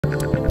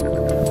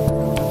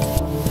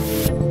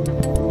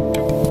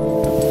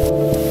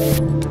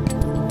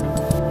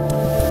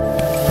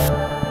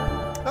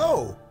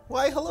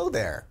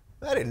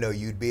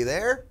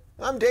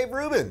I'm Dave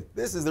Rubin.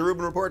 This is the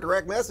Rubin Report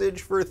Direct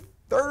Message for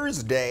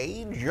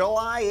Thursday,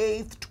 July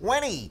 8th,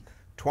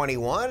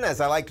 2021. As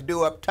I like to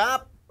do up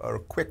top, a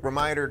quick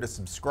reminder to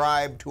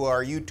subscribe to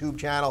our YouTube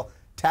channel,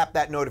 tap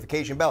that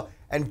notification bell,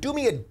 and do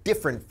me a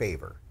different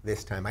favor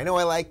this time. I know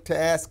I like to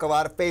ask a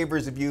lot of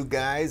favors of you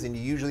guys, and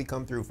you usually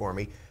come through for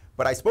me,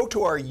 but I spoke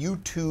to our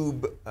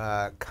YouTube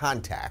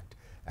contact,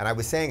 and I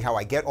was saying how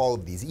I get all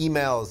of these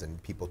emails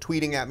and people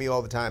tweeting at me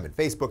all the time and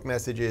Facebook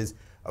messages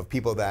of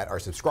people that are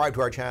subscribed to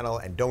our channel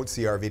and don't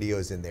see our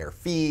videos in their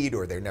feed,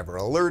 or they're never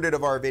alerted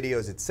of our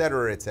videos,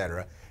 etc.,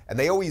 etc. And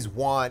they always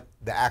want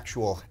the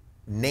actual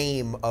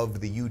name of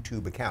the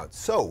YouTube account.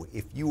 So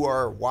if you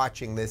are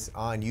watching this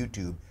on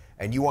YouTube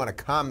and you want to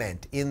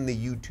comment in the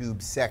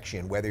YouTube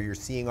section, whether you're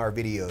seeing our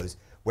videos,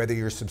 whether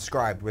you're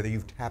subscribed, whether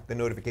you've tapped the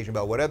notification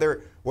bell,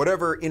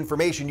 whatever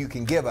information you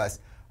can give us,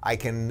 I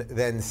can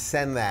then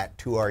send that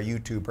to our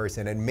YouTube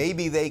person, and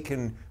maybe they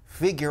can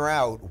figure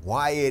out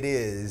why it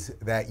is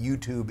that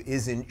YouTube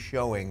isn't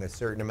showing a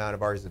certain amount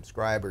of our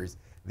subscribers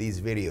these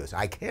videos.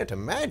 I can't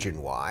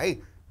imagine why,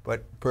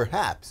 but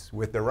perhaps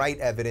with the right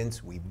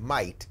evidence, we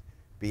might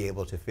be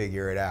able to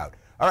figure it out.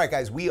 All right,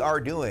 guys, we are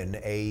doing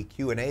a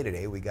Q&A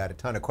today. We got a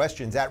ton of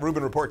questions at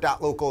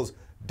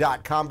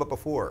rubinreport.locals.com, but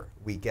before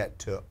we get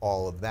to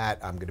all of that,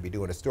 I'm going to be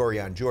doing a story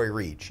on Joy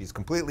Reid. She's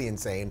completely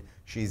insane.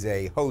 She's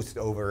a host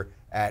over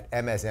at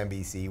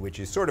MSNBC,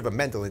 which is sort of a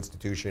mental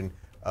institution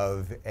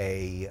of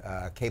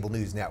a cable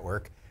news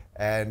network.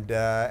 And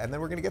then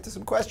we're going to get to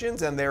some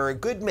questions, and they're a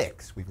good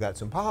mix. We've got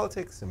some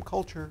politics, some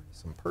culture,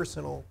 some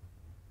personal,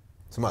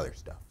 some other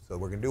stuff. So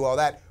we're going to do all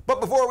that. But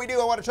before we do,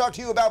 I want to talk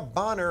to you about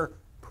Bonner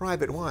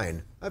Private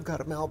Wine. I've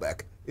got a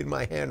Malbec in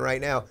my hand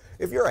right now.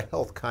 If you're a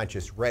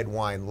health-conscious red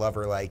wine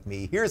lover like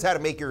me, here's how to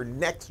make your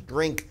next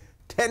drink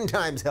 10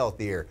 times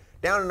healthier.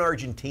 Down in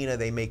Argentina,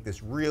 they make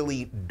this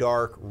really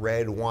dark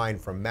red wine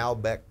from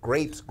Malbec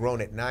grapes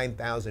grown at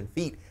 9,000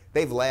 feet.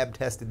 They've lab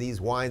tested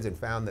these wines and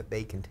found that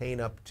they contain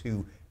up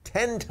to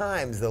 10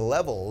 times the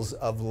levels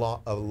of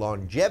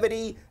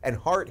longevity and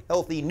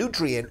heart-healthy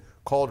nutrient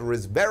called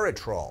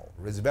resveratrol.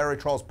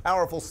 Resveratrol's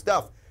powerful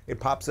stuff. It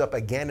pops up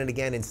again and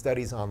again in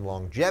studies on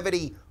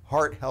longevity,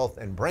 heart health,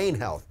 and brain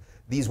health.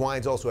 These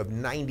wines also have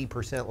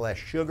 90% less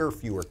sugar,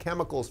 fewer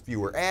chemicals,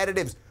 fewer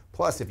additives.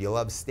 Plus, if you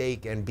love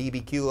steak and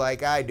BBQ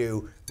like I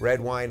do, red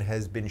wine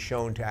has been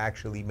shown to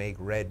actually make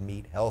red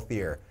meat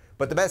healthier.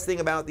 But the best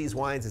thing about these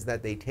wines is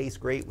that they taste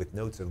great with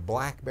notes of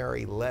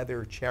blackberry,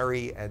 leather,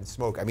 cherry, and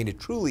smoke. I mean, it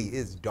truly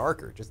is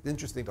darker, just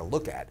interesting to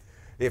look at,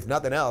 if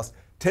nothing else.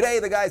 Today,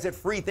 the guys at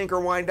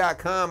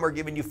freethinkerwine.com are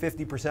giving you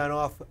 50%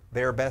 off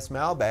their best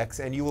Malbecs,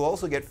 and you will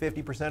also get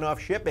 50%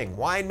 off shipping.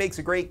 Wine makes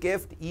a great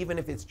gift, even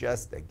if it's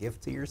just a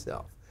gift to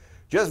yourself.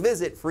 Just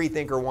visit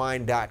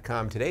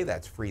freethinkerwine.com today.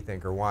 That's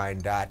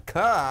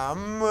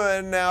freethinkerwine.com.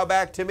 And now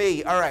back to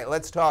me. All right,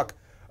 let's talk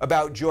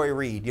about Joy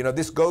Reid. You know,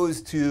 this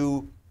goes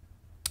to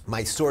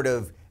my sort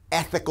of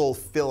ethical,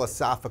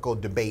 philosophical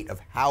debate of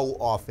how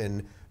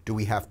often do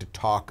we have to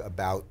talk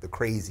about the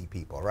crazy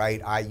people, right?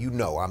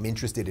 I'm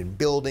interested in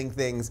building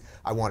things.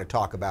 I want to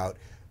talk about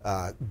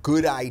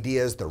good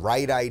ideas, the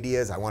right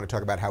ideas. I want to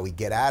talk about how we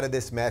get out of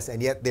this mess.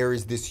 And yet there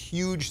is this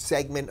huge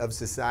segment of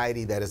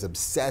society that is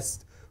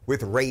obsessed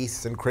with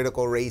race and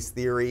critical race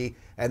theory,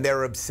 and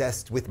they're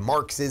obsessed with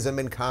Marxism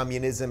and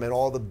communism and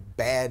all the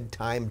bad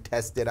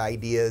time-tested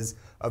ideas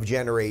of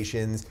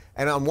generations.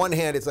 And on one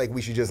hand, it's like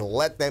we should just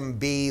let them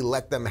be,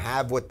 let them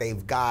have what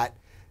they've got,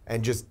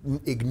 and just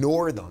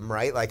ignore them,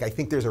 right? Like, I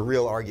think there's a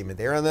real argument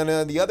there. And then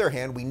on the other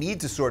hand, we need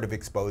to sort of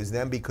expose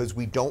them because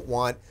we don't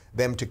want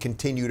them to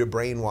continue to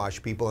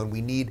brainwash people, and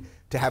we need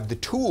to have the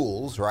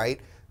tools,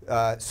 right,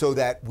 so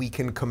that we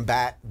can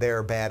combat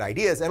their bad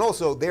ideas. And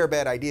also, their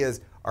bad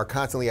ideas are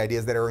constantly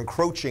ideas that are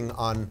encroaching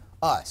on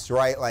us,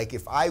 right? Like,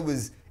 if I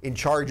was in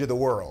charge of the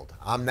world,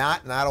 I'm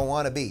not, and I don't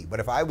want to be, but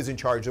if I was in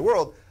charge of the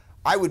world,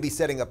 I would be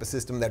setting up a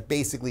system that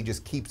basically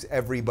just keeps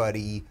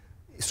everybody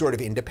sort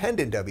of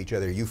independent of each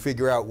other. You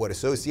figure out what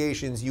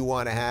associations you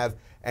want to have,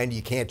 and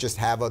you can't just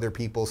have other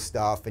people's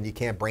stuff, and you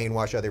can't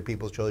brainwash other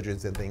people's children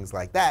and things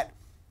like that.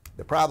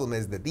 The problem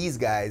is that these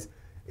guys,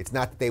 it's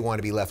not that they want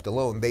to be left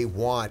alone, they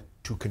want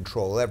to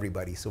control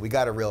everybody. So we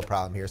got a real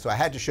problem here. So I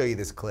had to show you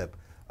this clip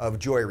of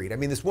Joy Reid. I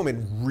mean, this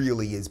woman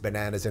really is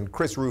bananas. And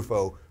Chris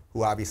Rufo,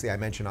 who obviously I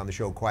mention on the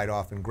show quite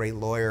often, great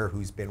lawyer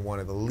who's been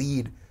one of the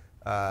lead,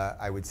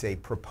 I would say,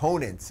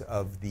 proponents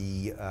of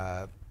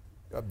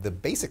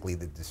basically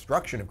the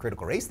destruction of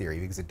critical race theory,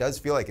 because it does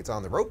feel like it's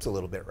on the ropes a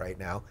little bit right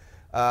now.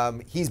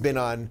 He's been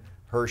on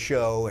her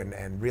show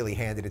and really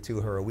handed it to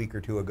her a week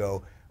or two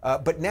ago.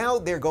 But now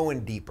they're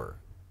going deeper.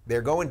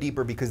 They're going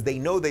deeper because they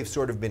know they've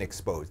sort of been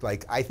exposed.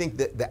 Like, I think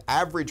that the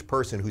average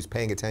person who's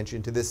paying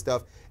attention to this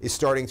stuff is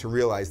starting to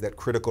realize that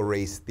critical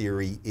race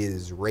theory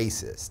is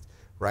racist,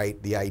 right?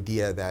 The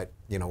idea that,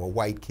 you know, a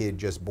white kid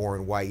just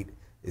born white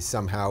is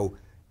somehow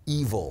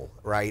evil,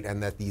 right?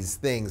 And that these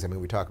things, I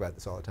mean, we talk about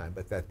this all the time,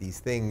 but that these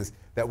things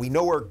that we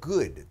know are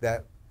good,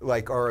 that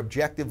like are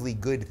objectively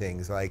good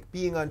things, like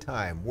being on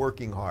time,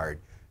 working hard,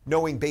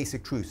 knowing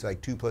basic truths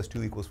like 2 +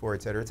 2 = 4,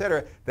 et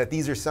cetera, that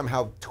these are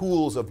somehow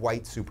tools of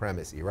white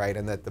supremacy, right?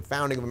 And that the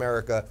founding of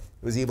America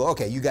was evil.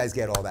 Okay, you guys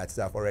get all that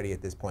stuff already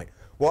at this point.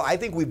 Well, I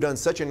think we've done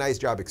such a nice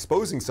job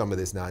exposing some of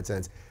this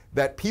nonsense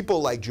that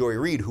people like Joy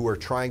Reid, who are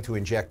trying to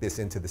inject this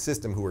into the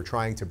system, who are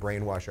trying to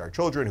brainwash our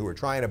children, who are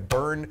trying to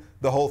burn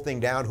the whole thing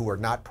down, who are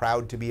not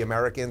proud to be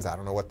Americans, I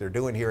don't know what they're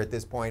doing here at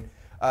this point,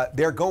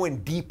 they're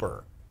going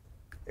deeper.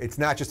 It's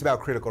not just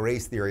about critical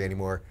race theory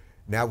anymore.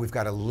 Now we've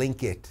got to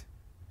link it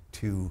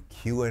to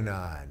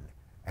QAnon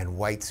and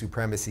white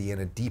supremacy in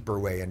a deeper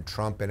way, and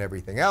Trump and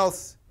everything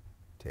else.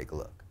 Take a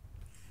look.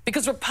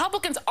 Because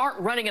Republicans aren't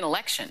running an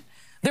election.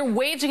 They're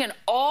waging an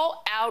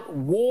all-out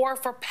war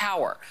for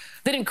power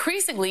that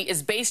increasingly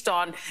is based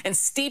on and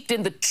steeped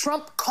in the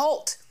Trump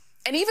cult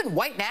and even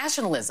white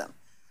nationalism.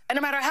 And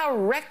no matter how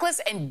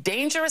reckless and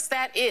dangerous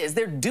that is,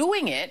 they're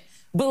doing it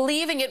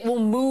believing it will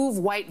move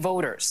white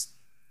voters.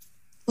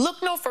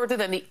 Look no further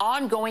than the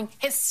ongoing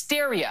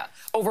hysteria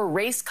over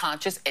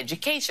race-conscious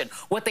education,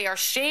 what they are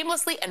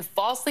shamelessly and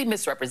falsely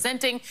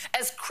misrepresenting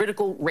as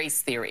critical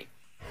race theory.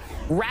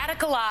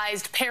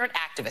 Radicalized parent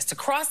activists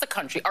across the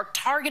country are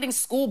targeting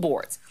school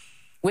boards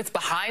with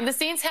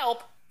behind-the-scenes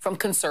help from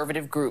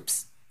conservative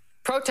groups.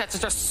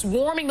 Protesters are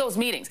swarming those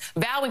meetings,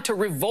 vowing to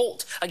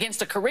revolt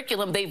against a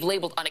curriculum they've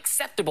labeled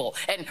unacceptable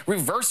and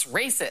reverse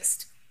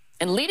racist.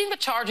 And leading the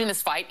charge in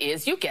this fight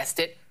is, you guessed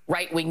it,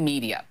 right-wing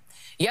media.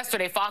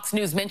 Yesterday, Fox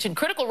News mentioned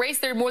critical race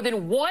theory more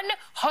than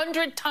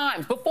 100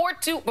 times before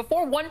 2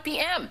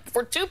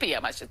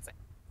 p.m., I should say.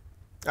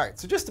 All right,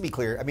 so just to be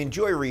clear, I mean,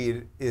 Joy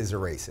Reid is a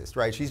racist,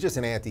 right? She's just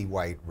an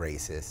anti-white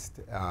racist.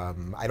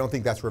 I don't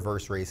think that's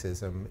reverse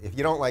racism. If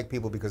you don't like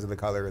people because of the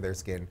color of their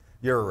skin,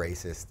 you're a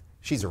racist.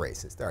 She's a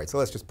racist. All right, so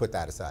let's just put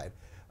that aside.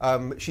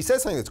 She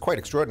says something that's quite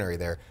extraordinary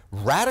there.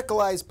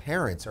 Radicalized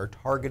parents are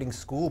targeting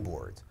school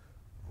boards.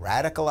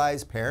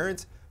 Radicalized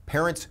parents?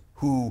 Parents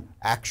who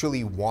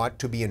actually want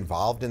to be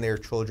involved in their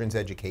children's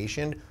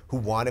education, who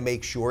want to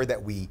make sure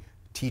that we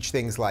teach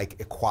things like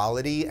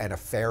equality and a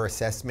fair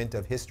assessment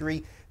of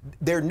history.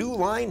 Their new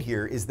line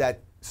here is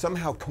that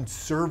somehow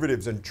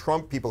conservatives and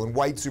Trump people and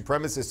white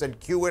supremacists and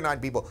QAnon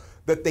people,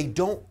 that they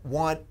don't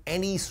want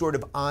any sort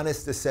of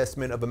honest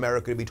assessment of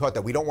America to be taught,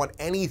 that we don't want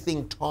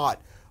anything taught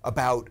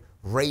about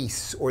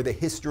race or the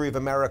history of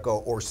America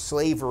or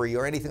slavery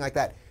or anything like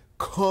that.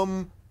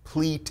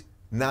 Complete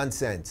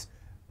nonsense.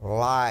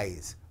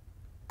 Lies.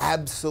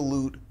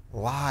 Absolute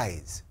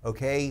lies,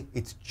 okay?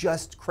 It's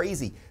just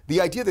crazy. The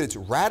idea that it's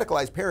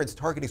radicalized parents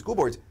targeting school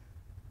boards,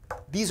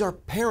 these are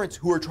parents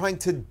who are trying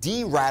to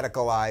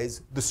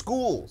de-radicalize the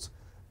schools.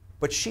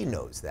 But she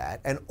knows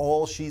that, and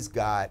all she's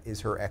got is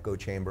her echo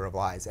chamber of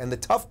lies. And the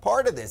tough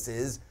part of this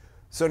is,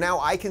 so now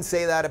I can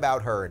say that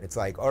about her, and it's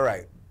like, all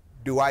right,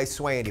 do I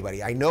sway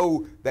anybody? I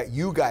know that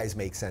you guys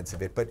make sense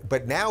of it,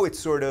 but now it's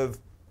sort of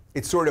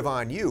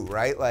on you,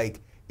 right?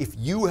 Like, if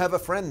you have a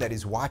friend that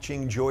is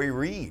watching Joy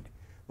Reid,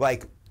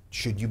 like,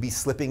 should you be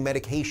slipping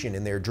medication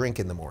in their drink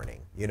in the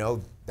morning? You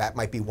know, that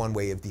might be one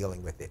way of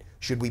dealing with it.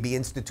 Should we be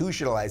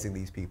institutionalizing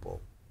these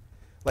people?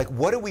 Like,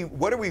 what do we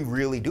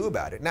really do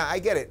about it? Now, I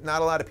get it.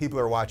 Not a lot of people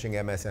are watching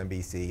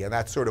MSNBC, and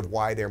that's sort of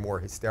why they're more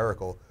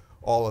hysterical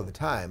all of the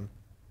time.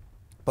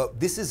 But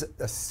this is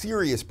a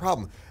serious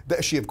problem.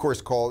 She, of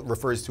course,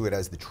 refers to it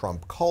as the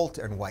Trump cult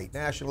and white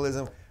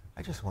nationalism.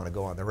 I just want to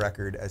go on the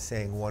record as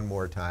saying one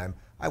more time,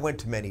 I went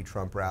to many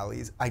Trump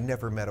rallies. I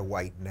never met a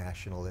white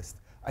nationalist.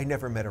 I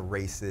never met a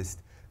racist.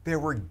 There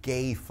were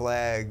gay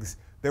flags.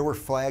 There were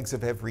flags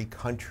of every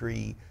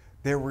country.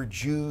 There were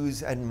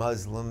Jews and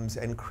Muslims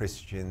and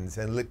Christians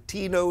and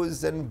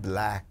Latinos and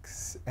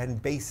blacks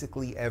and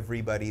basically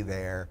everybody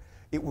there.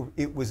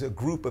 It was a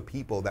group of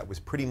people that was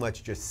pretty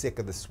much just sick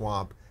of the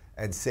swamp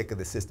and sick of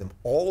the system.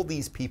 All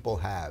these people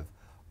have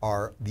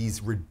are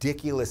these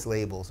ridiculous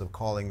labels of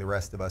calling the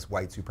rest of us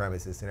white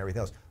supremacists and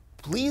everything else.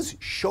 Please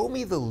show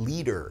me the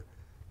leader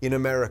in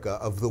America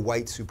of the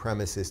white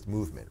supremacist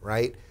movement,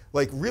 right?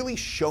 Like, really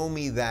show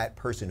me that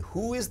person.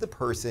 Who is the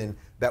person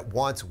that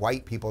wants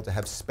white people to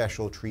have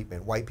special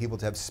treatment, white people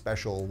to have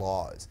special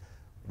laws?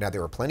 Now,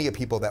 there are plenty of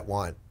people that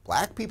want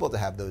black people to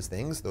have those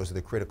things. Those are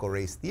the critical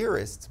race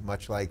theorists,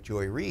 much like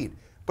Joy Reid.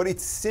 But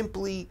it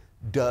simply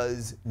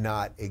does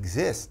not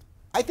exist.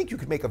 I think you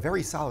could make a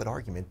very solid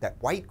argument that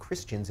white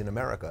Christians in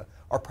America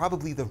are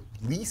probably the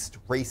least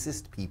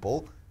racist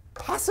people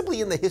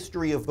possibly in the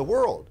history of the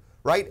world.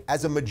 Right?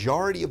 As a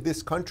majority of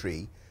this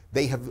country,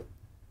 they have,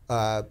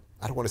 I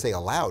don't want to say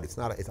allowed, it's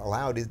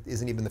allowed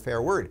isn't even the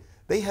fair word.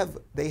 They have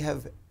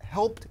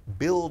helped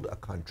build a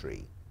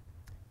country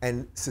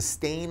and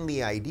sustain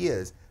the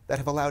ideas that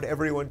have allowed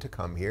everyone to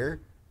come here,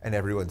 and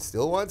everyone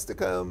still wants to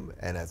come,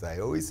 and as I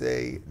always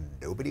say,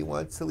 nobody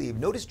wants to leave.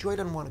 Notice Joy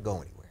doesn't want to go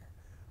anywhere,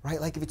 right?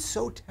 Like, if it's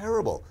so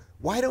terrible,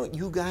 why don't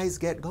you guys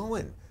get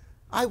going?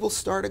 I will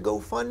start a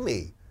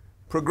GoFundMe.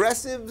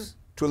 Progressives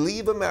to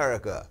leave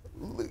America,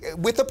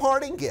 with a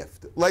parting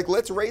gift. Like,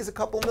 let's raise a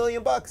couple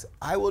 $1,000,000.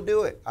 I will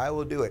do it. I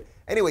will do it.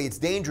 Anyway, it's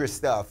dangerous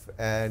stuff,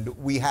 and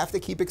we have to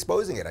keep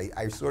exposing it.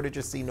 I sort of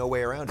just see no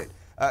way around it.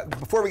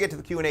 Before we get to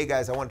the Q&A,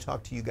 guys, I want to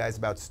talk to you guys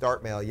about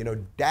StartMail. You know,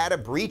 data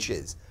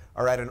breaches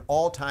are at an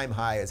all-time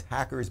high as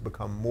hackers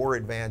become more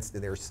advanced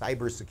in their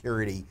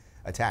cybersecurity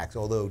attacks,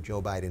 although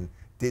Joe Biden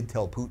did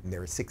tell Putin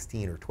there are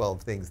 16 or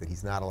 12 things that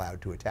he's not allowed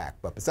to attack.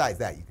 But besides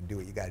that, you can do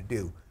what you got to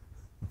do,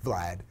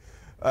 Vlad.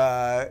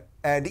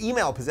 And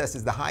email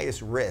possesses the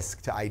highest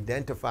risk to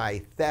identify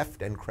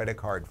theft and credit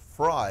card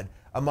fraud,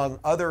 among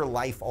other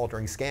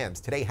life-altering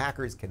scams. Today,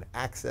 hackers can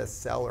access,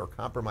 sell, or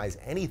compromise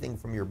anything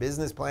from your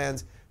business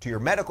plans to your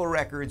medical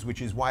records, which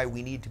is why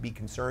we need to be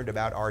concerned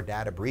about our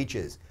data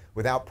breaches.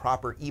 Without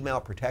proper email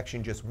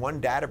protection, just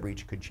one data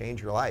breach could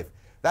change your life.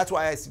 That's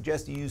why I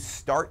suggest you use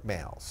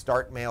StartMail.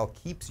 StartMail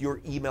keeps your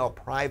email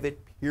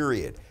private,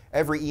 period.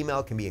 Every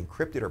email can be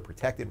encrypted or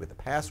protected with a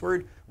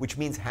password, which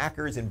means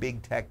hackers and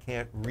big tech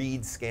can't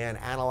read, scan,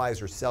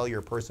 analyze, or sell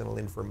your personal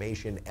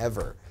information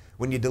ever.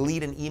 When you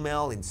delete an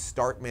email in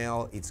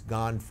StartMail, it's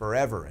gone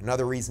forever.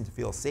 Another reason to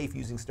feel safe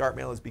using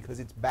StartMail is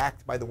because it's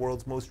backed by the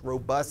world's most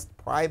robust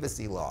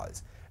privacy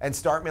laws. And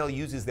StartMail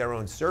uses their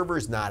own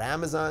servers, not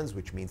Amazon's,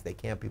 which means they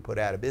can't be put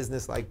out of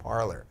business like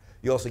Parler.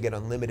 You also get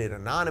unlimited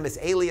anonymous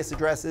alias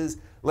addresses.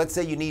 Let's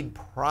say you need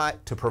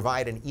to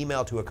provide an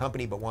email to a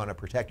company but want to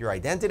protect your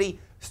identity.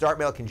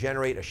 StartMail can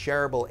generate a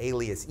shareable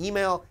alias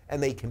email,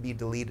 and they can be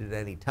deleted at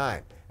any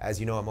time. As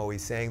you know, I'm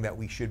always saying that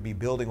we should be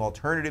building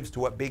alternatives to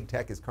what big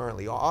tech is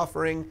currently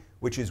offering,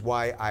 which is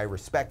why I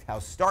respect how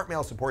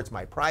StartMail supports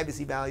my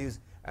privacy values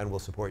and will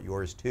support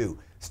yours too.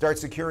 Start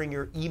securing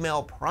your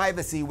email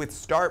privacy with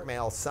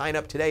StartMail. Sign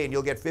up today and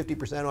you'll get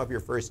 50% off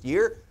your first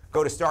year.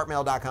 Go to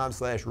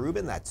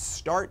startmail.com/Rubin.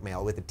 That's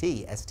StartMail with a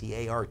T,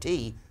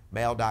 S-T-A-R-T,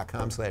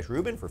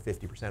 mail.com/Rubin for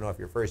 50% off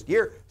your first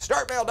year.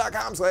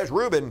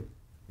 Startmail.com/Rubin.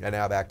 And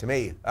now back to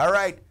me. All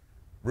right,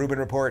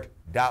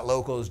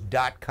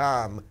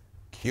 RubinReport.locals.com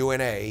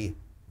Q&A.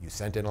 You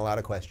sent in a lot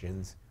of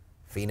questions.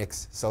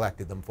 Phoenix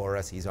selected them for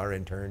us. He's our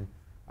intern.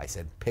 I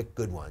said, pick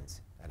good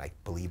ones. And I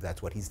believe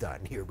that's what he's done.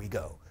 Here we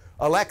go.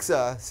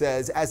 Alexa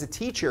says, as a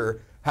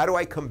teacher, how do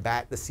I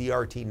combat the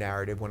CRT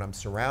narrative when I'm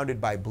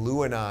surrounded by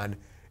Blue Anon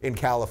in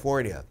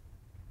California?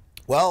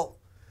 Well,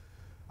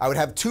 I would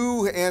have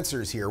two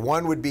answers here.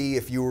 One would be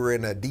if you were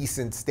in a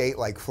decent state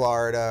like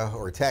Florida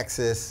or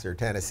Texas or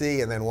Tennessee,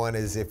 and then one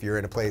is if you're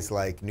in a place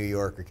like New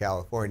York or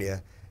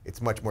California,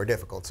 it's much more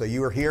difficult. So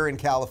you are here in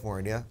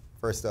California.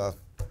 First off,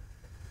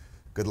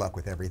 good luck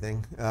with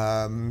everything.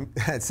 And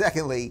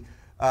secondly,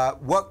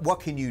 what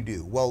can you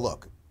do? Well,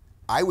 look,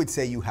 I would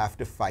say you have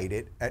to fight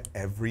it at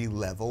every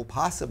level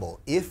possible.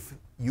 If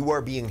you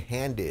are being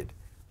handed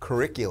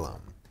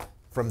curriculum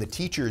from the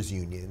teachers'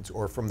 unions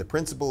or from the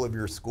principal of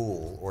your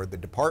school or the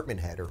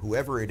department head or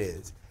whoever it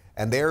is,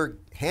 and they're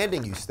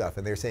handing you stuff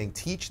and they're saying,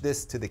 teach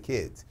this to the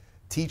kids,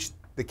 teach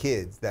the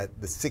kids that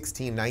the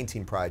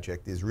 1619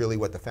 Project is really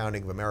what the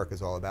founding of America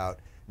is all about,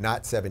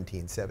 not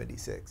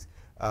 1776.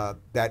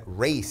 That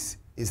race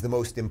is the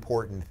most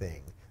important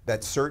thing,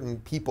 that certain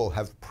people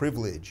have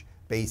privilege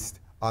based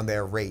on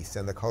their race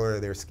and the color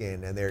of their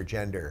skin and their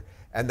gender,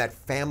 and that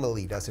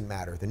family doesn't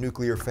matter, the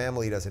nuclear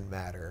family doesn't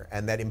matter,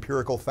 and that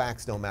empirical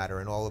facts don't matter,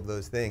 and all of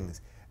those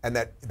things. And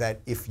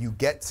that if you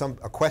get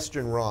a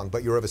question wrong,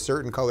 but you're of a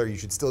certain color, you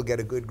should still get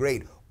a good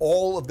grade.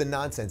 All of the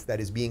nonsense that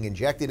is being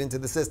injected into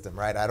the system,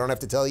 right? I don't have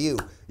to tell you.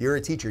 You're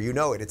a teacher, you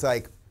know it. It's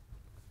like,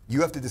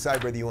 you have to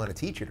decide whether you want to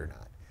teach it or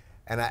not.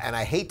 And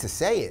I hate to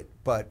say it,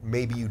 but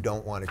maybe you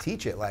don't want to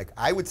teach it. Like,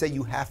 I would say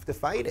you have to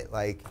fight it.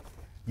 Like,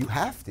 you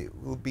have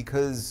to,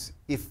 because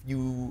if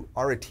you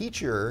are a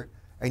teacher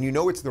and you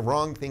know it's the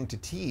wrong thing to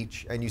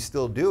teach and you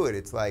still do it,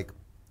 it's like,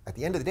 at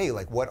the end of the day,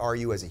 like, what are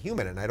you as a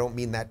human? And I don't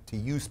mean that to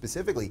you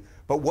specifically,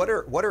 but what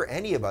are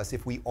any of us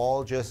if we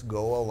all just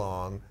go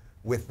along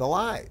with the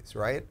lies,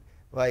 right?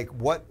 Like,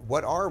 what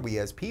are we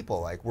as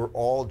people? Like, we're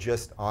all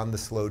just on the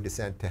slow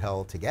descent to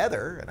hell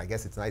together, and I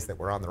guess it's nice that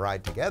we're on the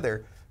ride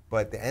together,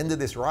 but the end of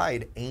this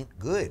ride ain't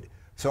good.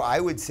 So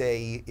I would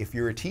say if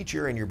you're a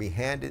teacher and you're being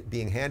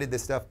handed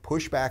this stuff,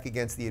 push back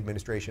against the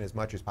administration as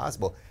much as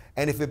possible.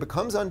 And if it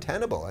becomes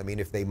untenable, I mean,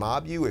 if they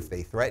mob you, if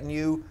they threaten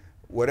you,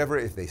 whatever,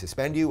 if they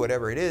suspend you,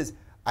 whatever it is,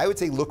 I would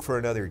say look for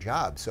another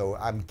job. So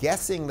I'm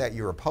guessing that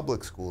you're a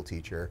public school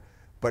teacher,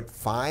 but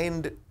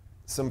find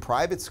some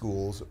private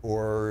schools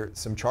or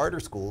some charter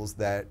schools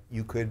that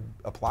you could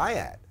apply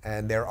at.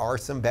 And there are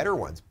some better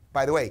ones.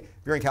 By the way,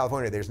 if you're in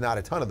California, there's not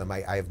a ton of them.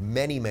 I have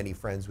many, many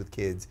friends with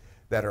kids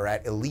that are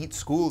at elite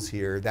schools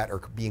here that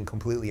are being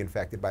completely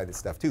infected by this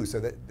stuff too. So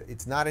that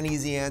it's not an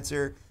easy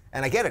answer.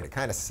 And I get it, it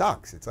kind of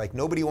sucks. It's like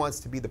nobody wants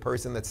to be the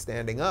person that's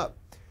standing up.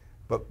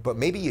 But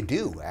maybe you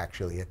do,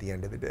 actually, at the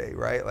end of the day,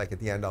 right? Like at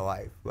the end of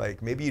life.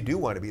 Like maybe you do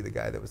want to be the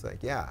guy that was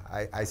like, yeah,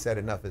 I said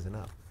enough is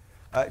enough.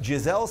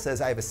 Giselle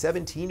says, I have a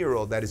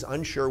 17-year-old that is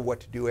unsure what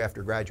to do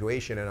after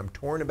graduation, and I'm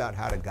torn about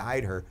how to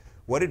guide her.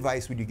 What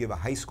advice would you give a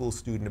high school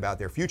student about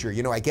their future?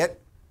 You know, I get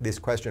this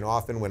question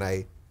often when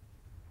I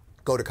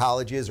go to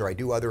colleges or I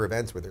do other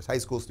events where there's high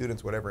school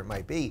students, whatever it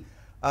might be.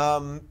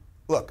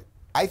 Look,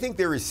 I think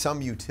there is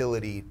some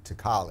utility to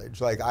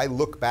college. Like, I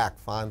look back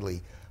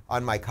fondly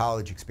on my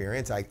college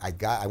experience.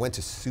 I went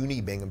to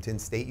SUNY Binghamton,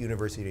 State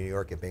University of New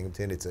York at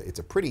Binghamton. It's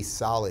a pretty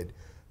solid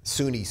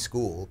SUNY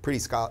school, pretty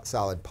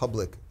solid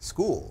public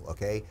school,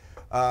 okay?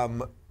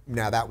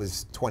 Now that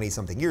was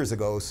 20-something years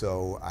ago,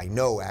 so I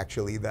know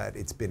actually that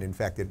it's been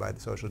infected by the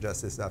social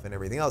justice stuff and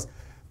everything else.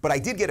 But I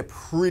did get a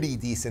pretty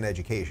decent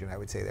education, I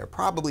would say. They're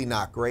probably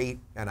not great,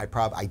 and I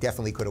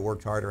definitely could have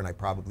worked harder, and I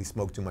probably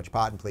smoked too much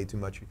pot and played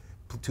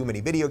too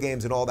many video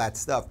games and all that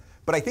stuff.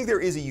 But I think there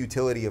is a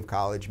utility of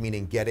college,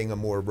 meaning getting a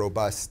more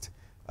robust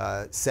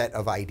set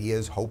of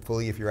ideas,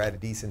 hopefully, if you're at a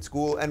decent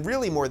school, and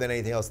really more than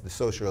anything else, the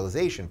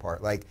socialization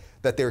part, like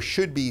that there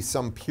should be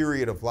some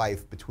period of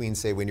life between,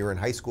 say, when you're in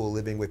high school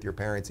living with your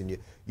parents and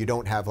you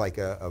don't have like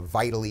a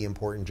vitally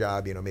important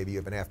job, you know, maybe you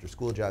have an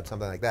after-school job,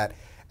 something like that,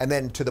 and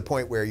then to the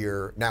point where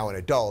you're now an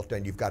adult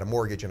and you've got a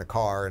mortgage and a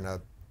car and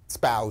a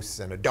spouse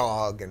and a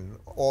dog and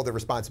all the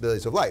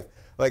responsibilities of life.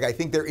 Like, I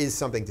think there is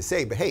something to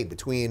say, but hey,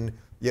 between,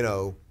 you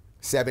know,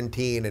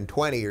 17 and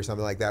 20 or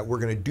something like that, we're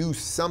going to do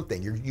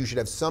something. You should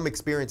have some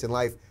experience in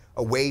life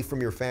away from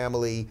your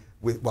family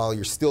while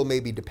you're still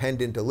maybe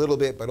dependent a little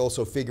bit, but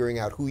also figuring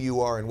out who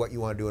you are and what you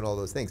want to do and all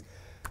those things.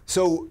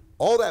 So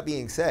all that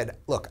being said,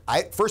 look,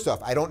 first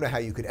off, I don't know how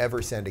you could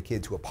ever send a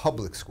kid to a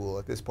public school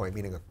at this point,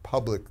 meaning a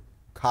public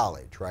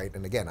college, right?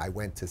 And again, I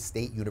went to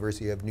State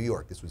University of New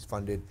York. This was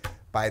funded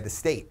by the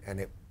state, and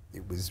it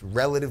was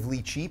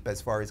relatively cheap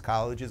as far as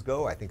colleges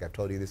go. I think I've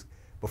told you this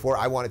before.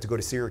 I wanted to go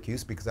to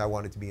Syracuse because I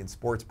wanted to be in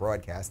sports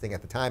broadcasting.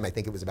 At the time, I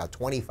think it was about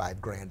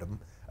 25 grand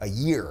a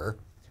year.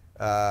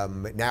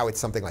 Now it's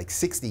something like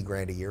 60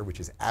 grand a year, which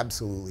is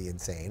absolutely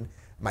insane.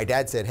 My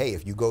dad said, hey,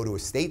 if you go to a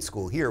state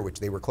school here, which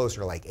they were closer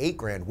to like 8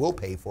 grand, we'll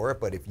pay for it.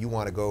 But if you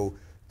want to go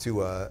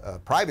to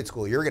a private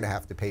school, you're going to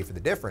have to pay for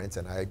the difference.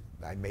 And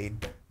I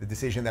made the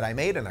decision that I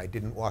made, and I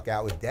didn't walk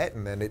out with debt,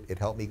 and then it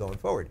helped me going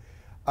forward.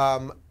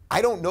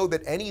 I don't know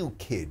that any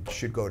kid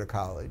should go to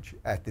college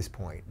at this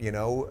point. You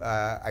know,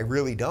 I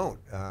really don't.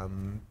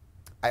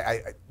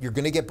 You're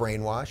going to get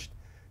brainwashed.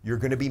 You're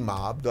going to be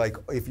mobbed. Like,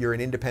 if you're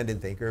an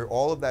independent thinker,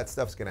 all of that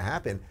stuff's going to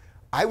happen.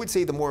 I would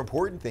say the more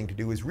important thing to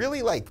do is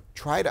really like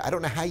try to, I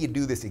don't know how you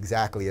do this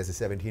exactly as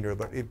a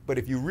 17-year-old, but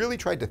if you really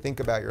tried to think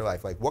about your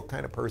life, like what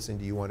kind of person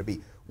do you want to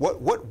be?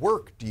 What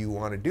work do you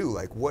want to do?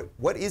 Like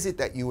what is it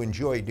that you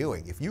enjoy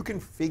doing? If you can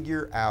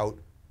figure out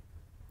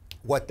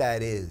what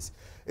that is,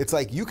 it's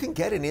like you can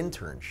get an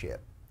internship.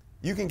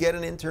 You can get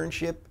an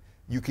internship.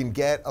 You can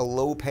get a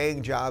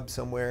low-paying job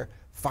somewhere.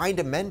 Find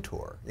a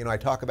mentor. You know, I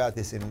talk about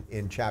this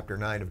in chapter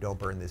 9 of Don't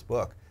Burn This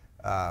Book.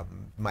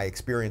 My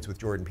experience with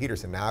Jordan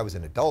Peterson. Now, I was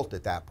an adult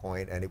at that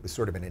point, and it was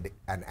sort of an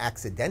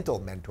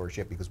accidental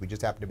mentorship because we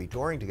just happened to be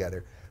touring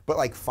together. But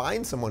like,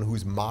 find someone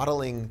who's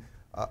modeling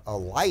a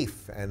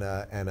life and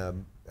a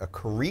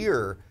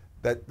career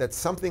that's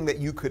something that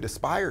you could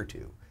aspire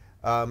to.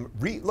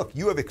 Look,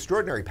 you have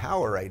extraordinary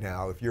power right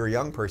now if you're a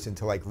young person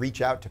to like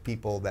reach out to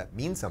people that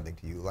mean something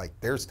to you. Like,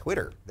 there's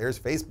Twitter, there's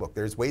Facebook,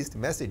 there's ways to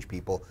message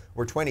people.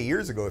 Where 20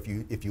 years ago,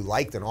 if you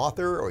liked an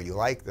author or you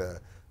liked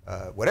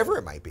whatever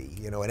it might be,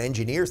 you know, an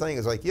engineer or something,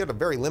 is like you had a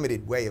very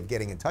limited way of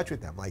getting in touch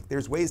with them. Like,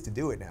 there's ways to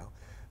do it now.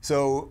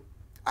 So,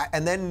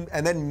 and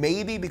then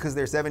maybe because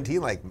they're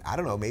 17, like, I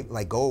don't know, maybe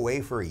like go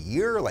away for a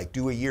year, like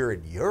do a year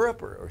in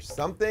Europe or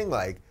something,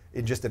 like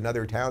in just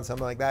another town,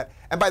 something like that.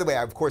 And by the way,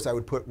 of course, I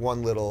would put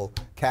one little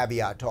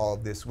caveat to all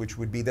of this, which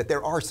would be that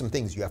there are some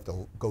things you have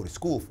to go to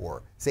school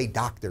for, say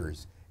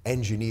doctors,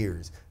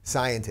 engineers,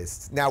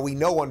 scientists. Now, we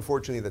know,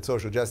 unfortunately, that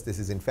social justice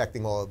is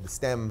infecting all of the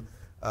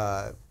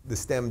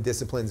STEM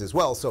disciplines as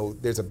well. So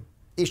there's an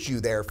issue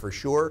there for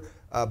sure.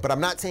 But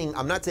I'm not saying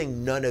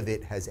none of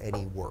it has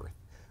any worth.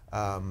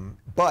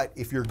 But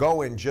if you're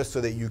going just so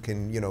that you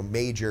can, you know,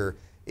 major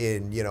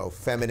in, you know,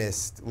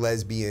 feminist,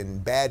 lesbian,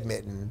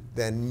 badminton,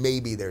 then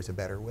maybe there's a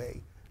better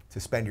way to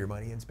spend your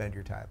money and spend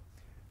your time.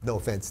 No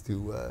offense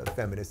to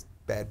feminist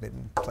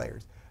badminton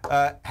players.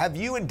 Have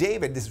you and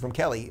David, this is from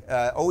Kelly,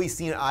 always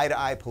seen eye to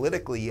eye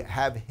politically?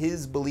 Have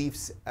his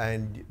beliefs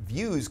and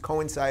views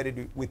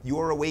coincided with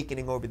your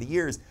awakening over the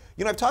years?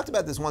 You know, I've talked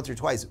about this once or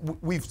twice.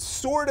 We've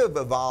sort of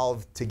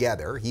evolved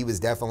together. He was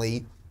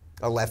definitely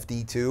a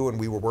lefty too, and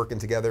we were working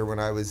together when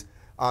I was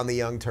on the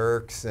Young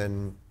Turks,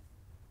 and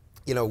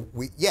you know,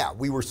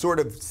 we were sort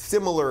of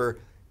similar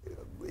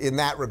in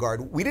that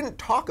regard. We didn't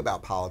talk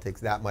about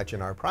politics that much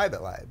in our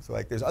private lives.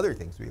 Like, there's other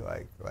things we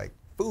like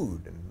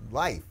food and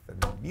life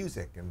and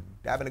music and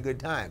having a good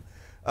time.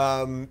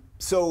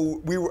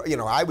 So we were, you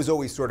know, I was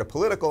always sort of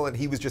political, and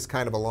he was just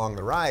kind of along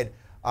the ride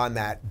on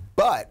that.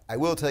 But I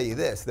will tell you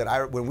this,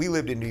 that when we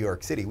lived in New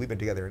York City, we've been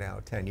together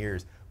now 10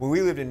 years. When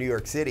we lived in New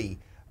York City,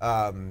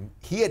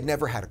 he had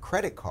never had a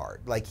credit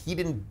card. Like, he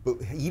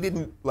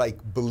didn't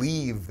like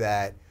believe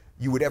that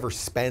you would ever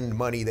spend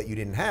money that you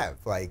didn't have.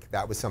 Like,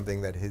 that was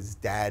something that his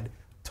dad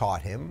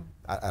taught him.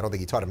 I don't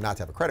think he taught him not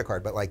to have a credit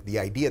card, but like the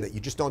idea that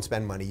you just don't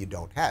spend money you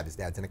don't have. His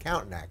dad's an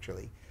accountant,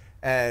 actually,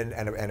 and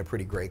a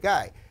pretty great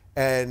guy.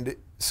 And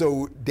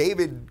so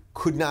David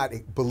could not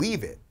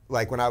believe it.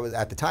 Like, when I was,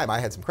 at the time, I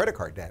had some credit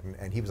card debt,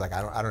 and he was like,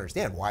 I don't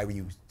understand. Why were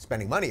you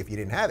spending money if you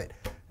didn't have it?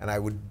 And I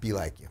would be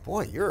like,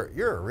 boy,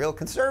 you're a real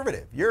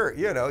conservative. You're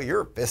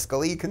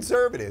fiscally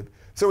conservative.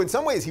 So in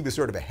some ways, he was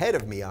sort of ahead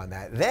of me on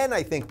that. Then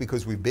I think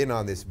because we've been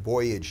on this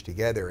voyage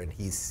together and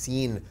he's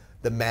seen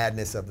the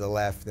madness of the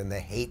left and the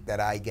hate that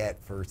I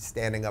get for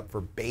standing up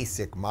for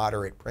basic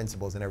moderate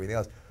principles and everything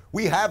else,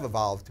 we have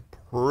evolved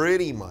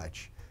pretty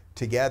much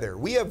together.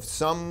 We have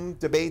some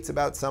debates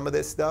about some of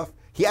this stuff.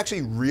 He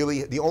actually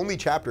really, the only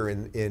chapter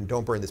in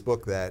Don't Burn This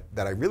Book that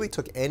I really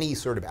took any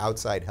sort of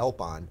outside help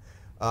on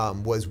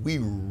was we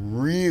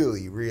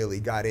really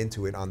got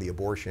into it on the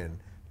abortion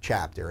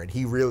chapter, and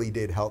he really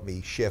did help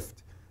me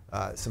shift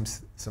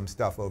some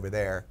stuff over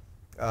there.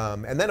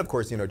 And then, of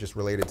course, just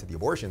related to the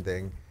abortion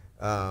thing,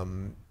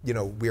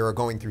 we are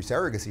going through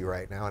surrogacy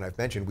right now, and I've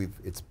mentioned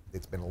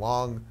it's been a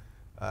long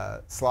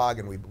slog,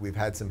 and we've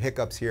had some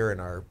hiccups here,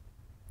 and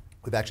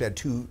we've actually had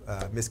 2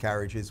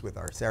 miscarriages with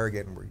our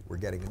surrogate, and we're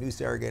getting a new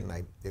surrogate,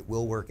 and it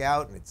will work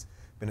out, and it's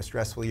been a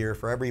stressful year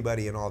for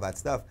everybody and all that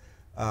stuff.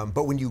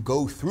 But when you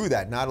go through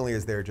that, not only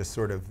is there just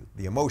sort of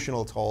the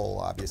emotional toll,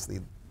 obviously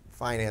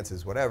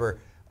finances, whatever,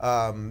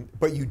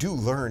 but you do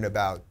learn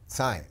about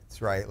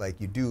science, right?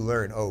 Like you do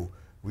learn, oh,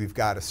 we've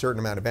got a certain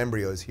amount of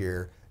embryos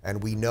here,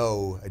 and we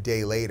know a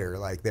day later,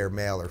 like they're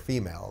male or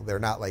female. They're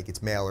not like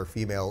it's male or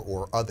female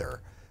or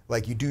other.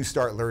 Like you do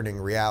start learning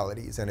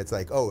realities, and it's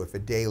like, oh, if a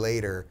day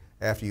later,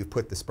 after you've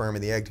put the sperm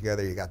and the egg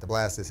together, you got the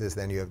blastocyst,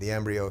 then you have the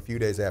embryo, a few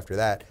days after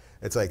that,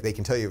 it's like they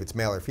can tell you if it's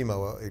male or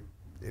female. Well,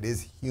 it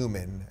is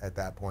human at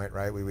that point,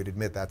 right? We would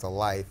admit that's a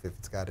life if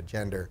it's got a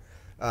gender.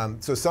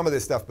 So some of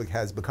this stuff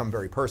has become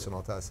very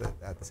personal to us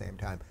at the same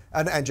time.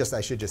 And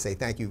I should just say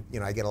thank you.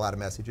 I get a lot of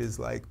messages,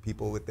 like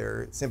people with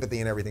their sympathy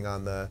and everything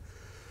on the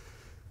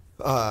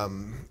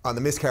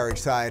miscarriage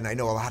side, and I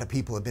know a lot of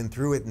people have been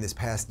through it in this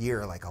past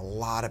year. Like a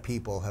lot of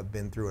people have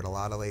been through it, a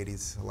lot of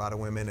ladies, a lot of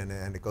women,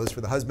 and it goes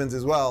for the husbands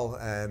as well,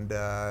 and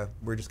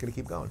we're just gonna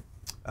keep going.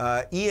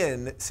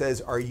 Ian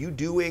says, are you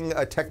doing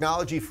a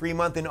technology-free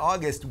month in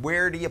August?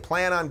 Where do you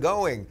plan on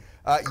going?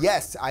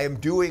 Yes, I am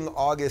doing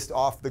August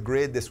off the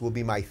grid. This will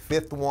be my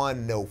 5th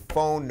one. No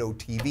phone, no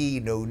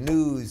TV, no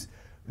news,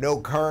 no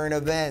current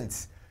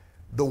events.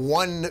 The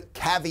one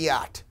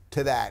caveat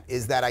to that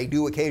is that I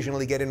do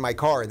occasionally get in my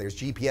car and there's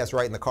GPS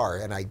right in the car,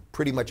 and I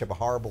pretty much have a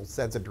horrible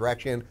sense of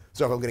direction.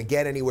 So if I'm going to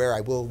get anywhere,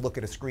 I will look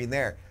at a screen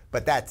there.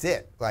 But that's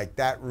it. Like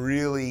that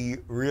really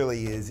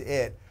is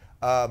it.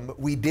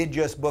 We did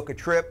just book a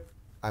trip.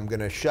 I'm going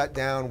to shut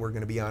down. We're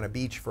going to be on a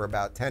beach for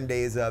about 10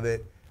 days of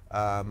it.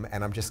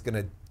 And I'm just going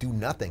to do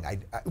nothing.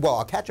 Well,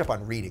 I'll catch up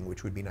on reading,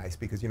 which would be nice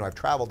because, I've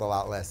traveled a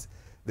lot less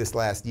this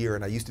last year,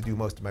 and I used to do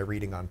most of my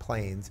reading on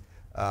planes.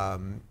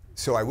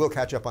 So I will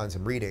catch up on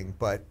some reading,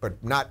 but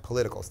not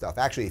political stuff.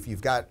 Actually, if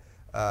you've got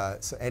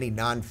any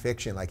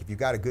nonfiction, like if you've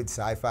got a good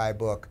sci-fi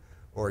book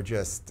or give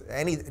me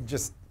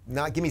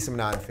some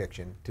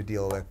nonfiction to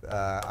deal with.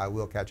 I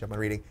will catch up on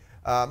reading.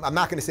 I'm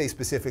not going to say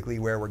specifically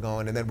where we're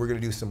going, and then we're going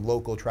to do some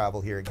local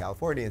travel here in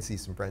California and see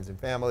some friends and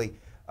family.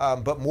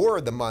 But more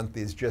of the month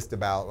is just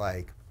about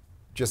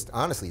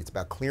honestly, it's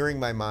about clearing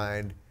my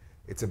mind.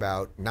 It's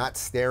about not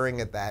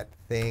staring at that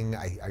thing.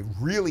 I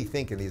really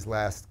think in these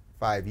last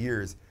 5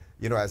 years,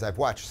 as I've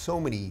watched so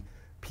many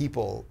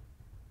people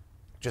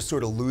just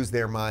sort of lose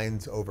their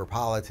minds over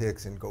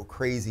politics and go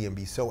crazy and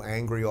be so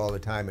angry all the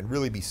time and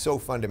really be so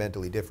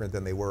fundamentally different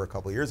than they were a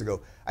couple of years ago,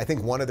 I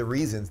think one of the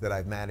reasons that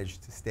I've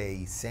managed to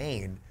stay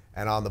sane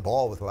and on the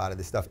ball with a lot of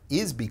this stuff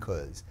is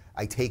because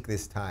I take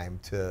this time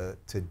to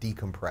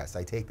decompress.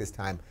 I take this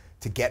time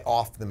to get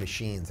off the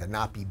machines and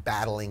not be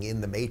battling in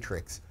the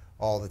matrix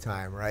all the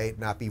time, right?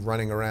 Not be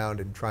running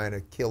around and trying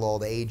to kill all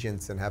the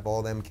agents and have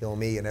all them kill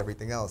me and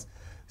everything else.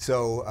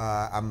 So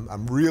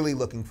I'm really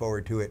looking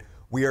forward to it.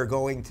 We are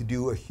going to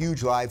do a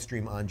huge live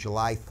stream on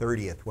July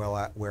 30th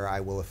where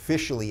I will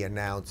officially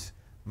announce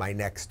my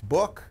next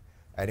book,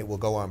 and it will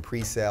go on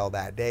pre-sale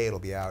that day. It'll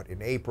be out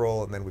in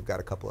April, and then we've got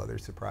a couple other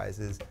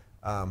surprises.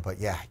 But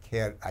yeah,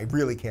 I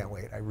really can't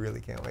wait. I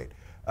really can't wait.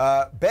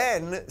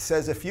 Ben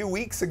says, a few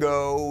weeks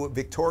ago,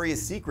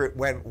 Victoria's Secret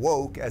went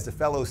woke. As a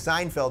fellow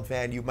Seinfeld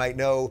fan, you might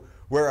know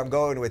where I'm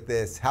going with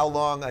this. How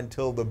long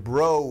until the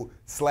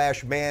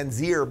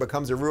bro/man's-ear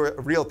becomes a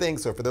real thing?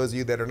 So for those of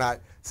you that are not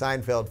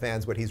Seinfeld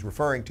fans, what he's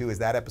referring to is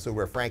that episode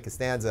where Frank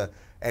Costanza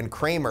and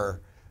Kramer,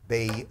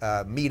 they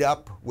meet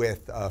up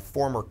with a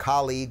former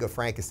colleague of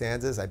Frank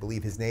Costanza's. I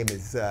believe his name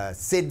is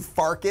Sid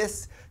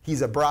Farkas.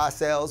 He's a bra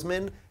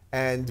salesman.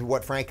 And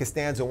what Frank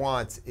Costanza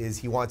wants is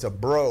he wants a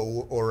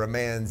bro or a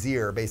man's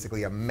ear,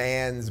 basically a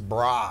man's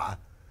bra,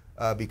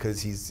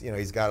 because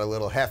he's got a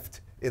little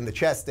heft in the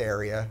chest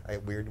area.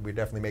 We're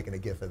definitely making a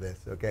gif of this,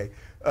 okay?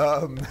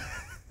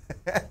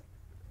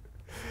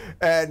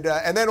 And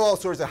then all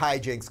sorts of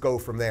hijinks go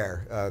from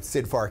there.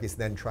 Sid Farkas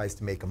then tries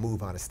to make a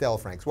move on Estelle,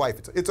 Frank's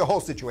wife. It's a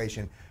whole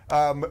situation.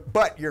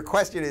 But your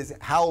question is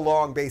how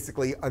long,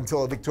 basically,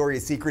 until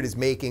Victoria's Secret is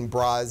making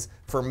bras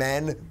for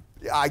men?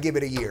 I give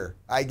it a year.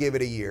 I give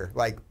it a year.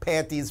 Like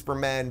panties for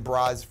men,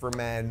 bras for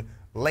men,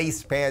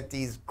 lace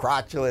panties,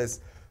 crotchless,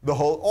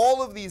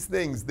 all of these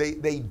things,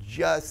 they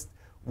just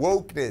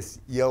Wokeness,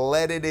 you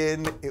let it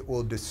in, it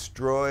will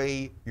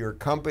destroy your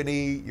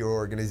company, your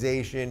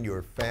organization,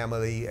 your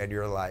family, and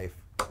your life.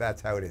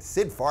 That's how it is.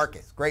 Sid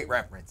Farkas, great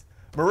reference.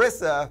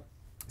 Marissa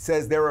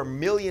says there are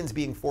millions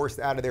being forced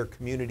out of their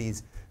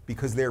communities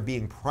because they're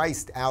being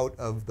priced out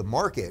of the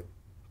market.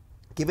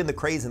 Given the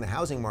craze in the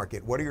housing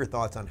market, what are your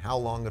thoughts on how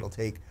long it'll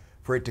take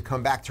for it to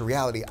come back to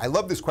reality? I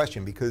love this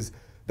question because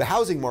the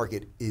housing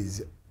market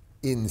is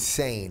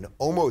insane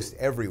almost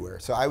everywhere.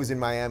 So I was in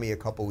Miami a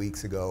couple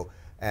weeks ago,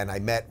 and I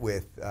met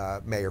with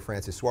Mayor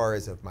Francis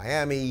Suarez of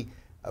Miami.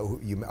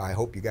 I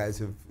hope you guys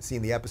have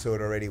seen the episode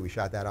already. We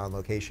shot that on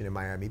location in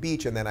Miami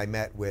Beach. And then I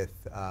met with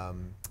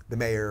the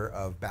mayor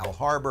of Bal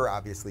Harbour.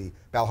 Obviously,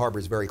 Bal Harbour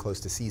is very close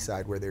to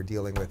Seaside, where they're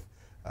dealing with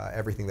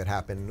everything that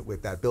happened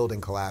with that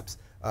building collapse.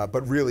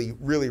 But really,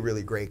 really,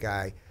 really great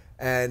guy.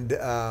 And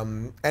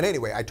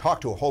anyway, I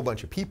talked to a whole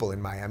bunch of people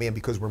in Miami, and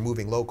because we're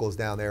moving locals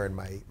down there, and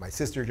my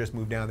sister just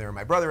moved down there, and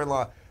my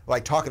brother-in-law,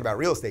 like talking about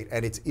real estate,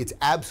 and it's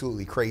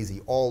absolutely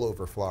crazy all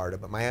over Florida,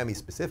 but Miami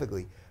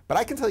specifically. But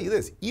I can tell you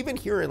this, even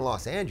here in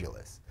Los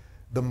Angeles,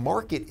 the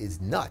market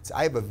is nuts.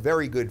 I have a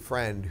very good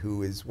friend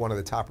who is one of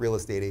the top real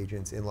estate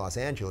agents in Los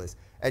Angeles,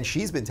 and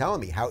she's been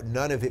telling me how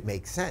none of it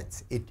makes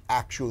sense. It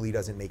actually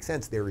doesn't make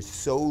sense. There is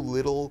so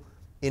little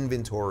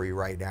inventory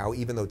right now,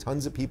 even though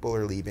tons of people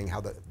are leaving,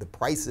 how the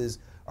prices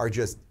are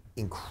just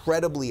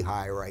incredibly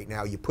high right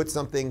now. You put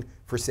something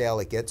for sale,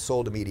 it gets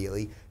sold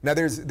immediately. Now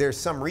there's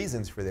some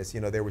reasons for this.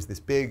 You know, there was this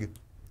big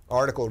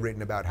article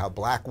written about how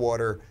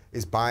Blackwater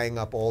is buying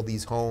up all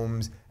these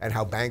homes and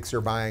how banks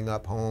are buying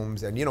up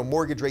homes, and you know,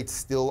 mortgage rates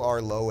still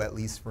are low, at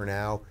least for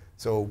now,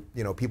 so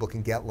you know, people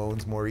can get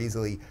loans more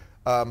easily.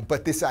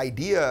 But this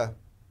idea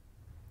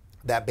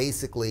that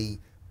basically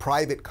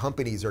private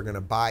companies are going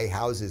to buy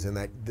houses and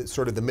that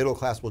sort of the middle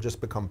class will just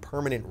become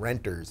permanent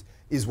renters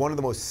is one of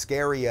the most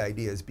scary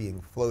ideas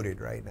being floated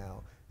right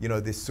now. You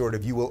know, this sort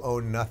of you will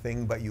own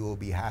nothing but you will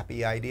be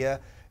happy idea.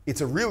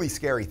 It's a really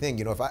scary thing.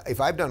 You know, if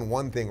I've done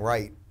one thing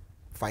right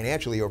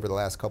financially over the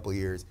last couple of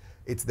years,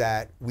 it's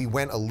that we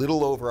went a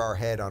little over our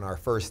head on our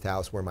first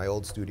house where my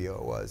old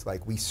studio was.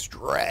 Like, we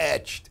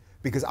stretched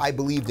because I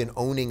believed in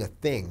owning a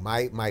thing.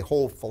 My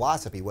whole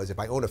philosophy was if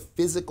I own a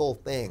physical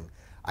thing,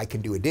 I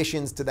can do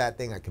additions to that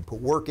thing, I can put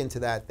work into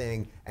that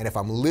thing, and if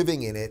I'm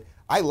living in it,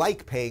 I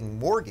like paying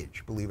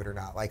mortgage, believe it or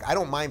not. Like, I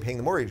don't mind paying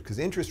the mortgage because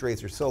interest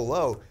rates are so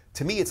low.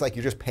 To me, it's like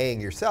you're just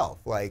paying yourself.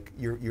 Like,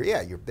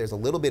 there's a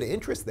little bit of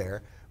interest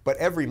there, but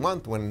every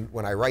month when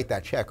I write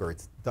that check, or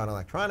it's done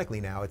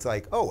electronically now, it's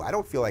like, oh, I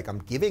don't feel like I'm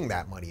giving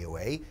that money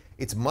away.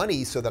 It's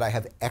money so that I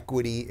have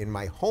equity in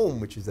my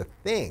home, which is a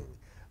thing.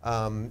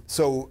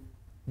 So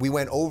we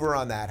went over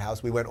on that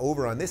house, we went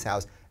over on this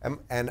house,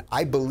 and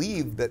I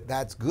believe that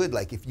that's good.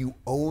 Like, if you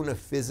own a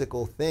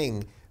physical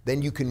thing,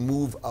 then you can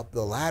move up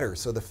the ladder.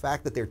 So the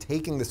fact that they're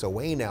taking this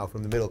away now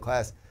from the middle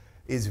class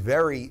is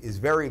very,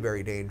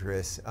 very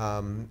dangerous.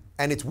 And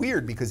it's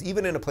weird because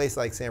even in a place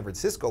like San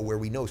Francisco, where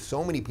we know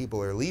so many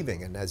people are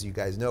leaving, and as you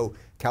guys know,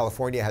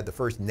 California had the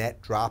first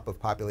net drop of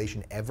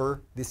population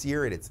ever this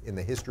year, and it's in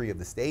the history of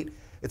the state.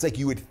 It's like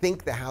you would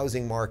think the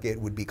housing market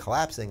would be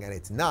collapsing, and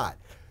it's not.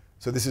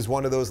 So this is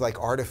one of those like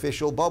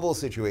artificial bubble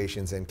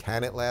situations, and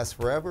can it last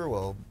forever?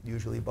 Well,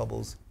 usually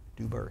bubbles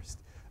do burst.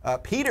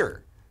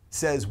 Peter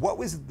says, what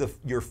was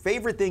your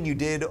favorite thing you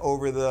did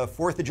over the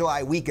 4th of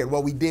July weekend?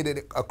 Well, we did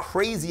a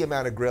crazy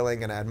amount of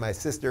grilling, and I had my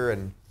sister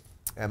and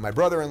my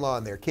brother-in-law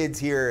and their kids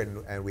here,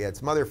 and we had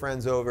some other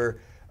friends over.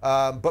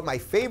 But my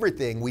favorite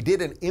thing, we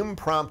did an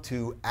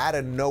impromptu, out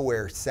of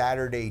nowhere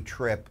Saturday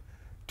trip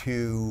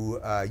to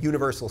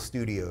Universal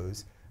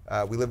Studios.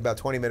 We live about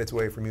 20 minutes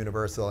away from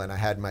Universal, and I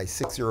had my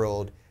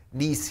 6-year-old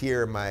niece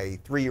here, my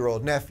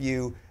 3-year-old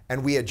nephew,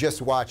 and we had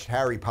just watched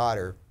Harry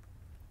Potter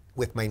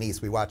with my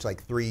niece. We watched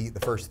like the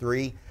first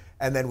 3,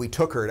 and then we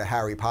took her to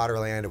Harry Potter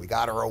Land, and we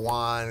got her a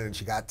wand, and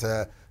she got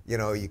to, you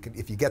know,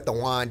 if you get the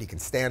wand, you can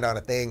stand on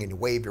a thing and you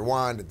wave your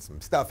wand, and some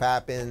stuff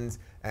happens,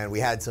 and we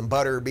had some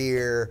butter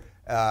beer,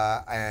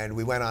 and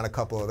we went on a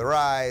couple of the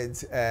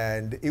rides,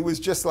 and it was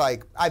just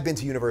like, I've been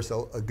to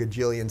Universal a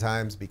gajillion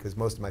times because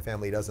most of my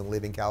family doesn't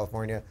live in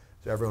California,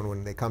 so everyone,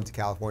 when they come to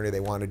California,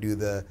 they want to do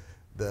the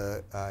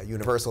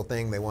Universal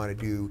thing, they want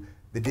to do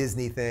the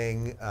Disney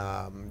thing.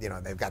 You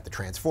know, they've got the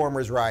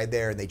Transformers ride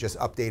there, and they just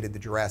updated the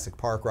Jurassic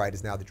Park ride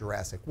is now the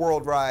Jurassic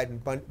World ride,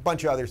 and a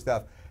bunch of other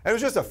stuff. And it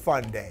was just a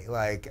fun day.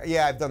 Like,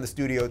 yeah, I've done the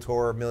studio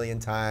tour a million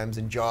times,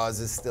 and Jaws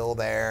is still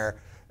there.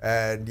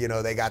 And, you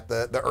know, they got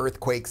the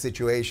earthquake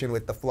situation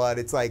with the flood.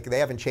 It's like they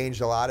haven't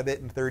changed a lot of it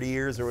in 30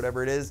 years or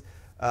whatever it is.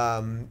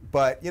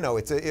 But, you know,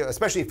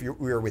 especially if we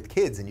were with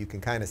kids and you can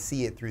kind of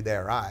see it through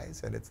their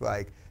eyes. And it's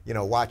like, you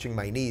know, watching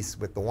my niece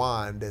with the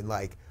wand and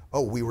like,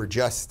 oh, we were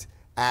just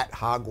at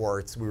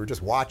Hogwarts. We were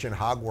just watching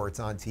Hogwarts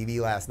on TV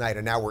last night,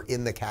 and now we're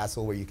in the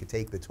castle where you could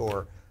take the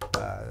tour.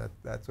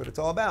 That's what it's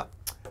all about.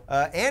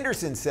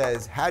 Anderson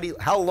says,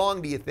 how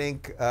long do you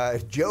think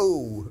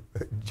Joe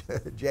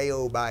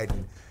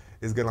Biden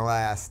is going to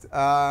last?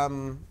 I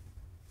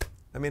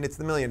mean, it's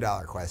the $1 million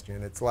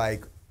question. It's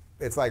like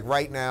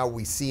right now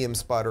we see him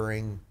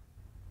sputtering.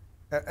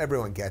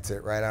 everyone gets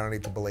it, right? I don't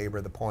need to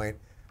belabor the point.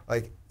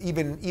 Like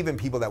even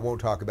people that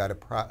won't talk about it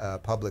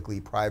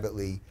publicly,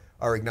 privately,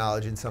 are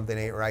acknowledging something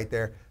ain't right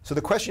there. So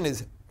the question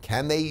is,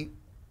 can they,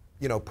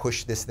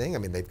 push this thing? I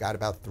mean, they've got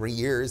about 3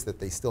 years that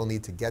they still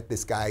need to get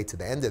this guy to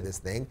the end of this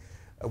thing.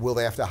 Will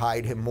they have to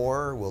hide him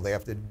more? Will they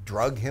have to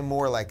drug him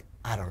more? Like,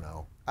 I don't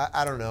know.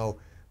 I don't know.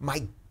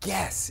 My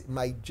guess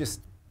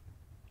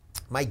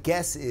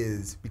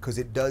is, because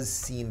it does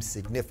seem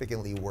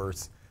significantly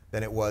worse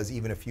than it was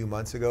even a few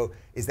months ago,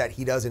 is that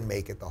he doesn't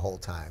make it the whole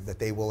time, that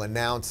they will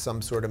announce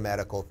some sort of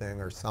medical thing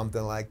or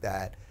something like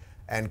that,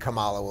 and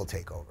Kamala will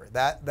take over.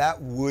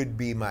 That would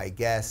be my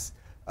guess.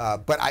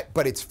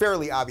 But it's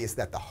fairly obvious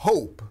that the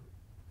hope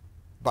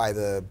by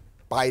the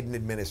Biden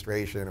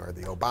administration or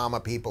the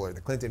Obama people or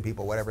the Clinton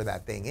people, whatever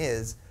that thing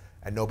is,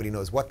 and nobody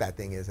knows what that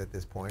thing is at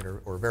this point,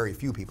 or very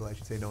few people, I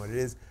should say, know what it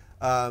is.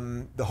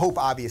 The hope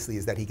obviously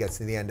is that he gets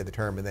to the end of the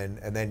term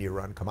and then you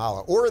run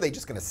Kamala, or are they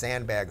just going to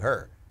sandbag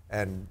her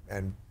and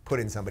put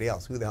in somebody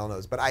else? Who the hell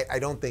knows? But I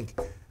don't think,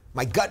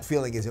 my gut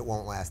feeling is it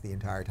won't last the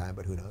entire time,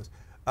 but who knows?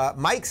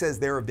 Mike says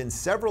there have been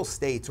several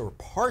states or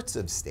parts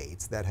of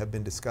states that have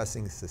been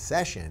discussing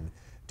secession.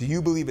 Do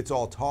you believe it's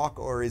all talk,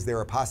 or is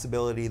there a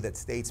possibility that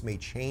states may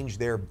change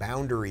their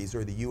boundaries,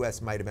 or the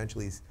U.S. might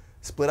eventually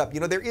split up?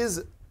 There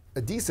is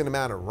a decent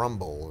amount of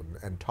rumble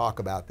and talk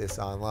about this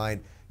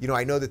online.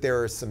 I know that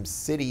there are some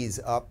cities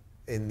up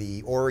in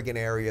the Oregon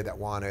area that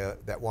want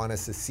to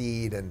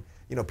secede, and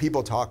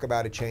people talk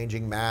about a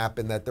changing map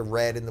and that the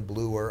red and the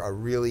blue are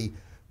really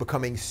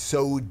becoming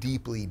so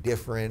deeply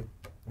different,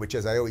 which,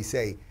 as I always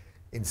say,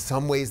 in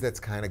some ways that's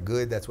kind of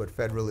good. That's what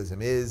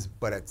federalism is.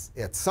 But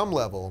at some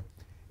level,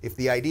 if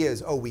the idea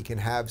is, oh, we can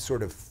have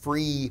sort of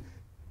free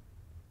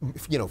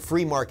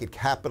market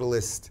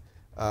capitalist,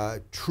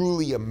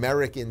 truly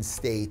American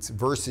states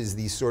versus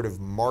these sort of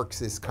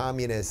Marxist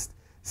communist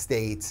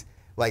states,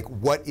 like,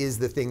 what is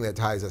the thing that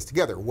ties us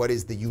together? What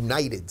is the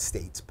United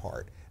States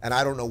part? And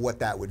I don't know what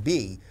that would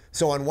be.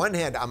 So on one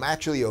hand, I'm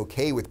actually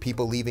okay with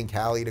people leaving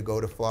Cali to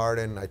go to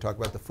Florida, and I talk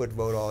about the foot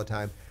vote all the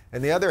time.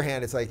 And the other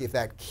hand, it's like, if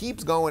that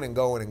keeps going and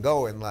going and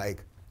going,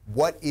 like,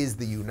 what is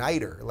the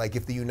uniter? Like,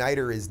 if the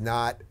uniter is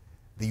not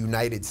the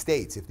United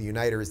States, if the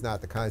uniter is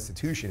not the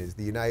Constitution, if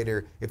the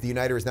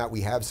uniter is not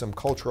we have some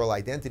cultural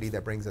identity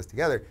that brings us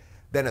together,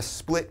 then a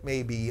split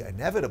may be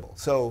inevitable.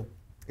 So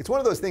it's one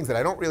of those things that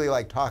I don't really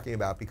like talking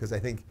about, because I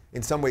think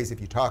in some ways,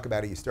 if you talk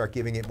about it, you start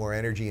giving it more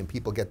energy and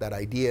people get that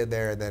idea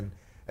there, and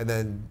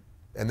then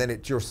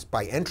it just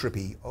by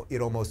entropy, it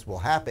almost will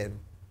happen.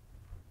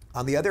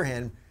 On the other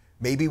hand,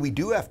 maybe we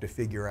do have to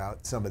figure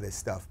out some of this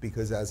stuff,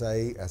 because as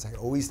I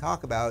always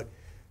talk about,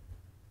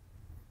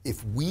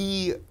 if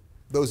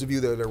those of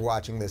you that are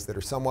watching this that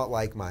are somewhat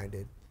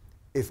like-minded,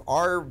 if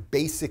our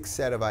basic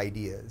set of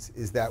ideas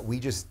is that we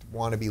just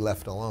want to be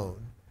left alone,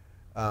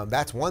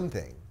 that's one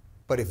thing.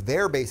 But if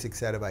their basic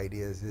set of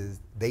ideas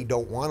is they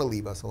don't want to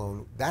leave us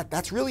alone,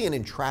 that's really an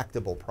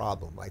intractable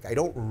problem. Like, I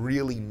don't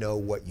really know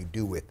what you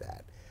do with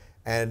that.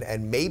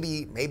 And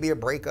maybe a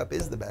breakup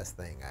is the best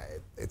thing.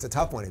 It's a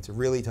tough one. It's a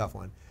really tough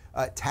one.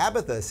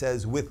 Tabitha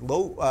says,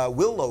 will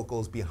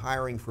locals be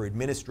hiring for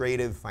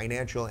administrative,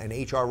 financial, and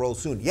HR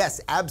roles soon? Yes,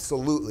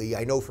 absolutely.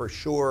 I know for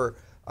sure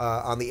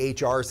on the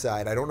HR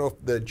side. I don't know if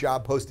the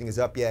job posting is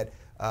up yet,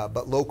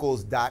 but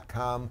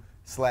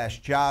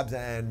locals.com/jobs.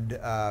 And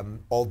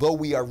although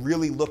we are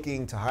really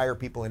looking to hire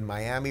people in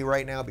Miami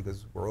right now,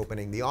 because we're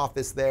opening the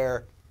office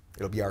there,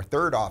 it'll be our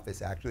third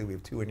office, actually. We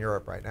have 2 in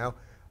Europe right now.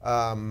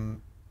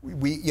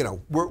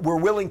 We're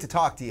willing to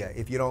talk to you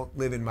if you don't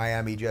live in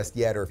Miami just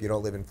yet, or if you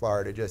don't live in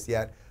Florida just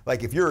yet.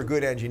 Like, if you're a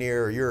good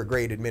engineer, or you're a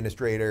great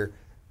administrator,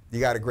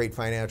 you got a great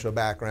financial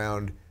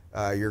background,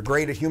 you're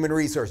great at human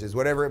resources,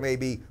 whatever it may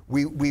be,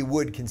 we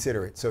would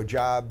consider it. So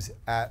jobs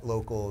at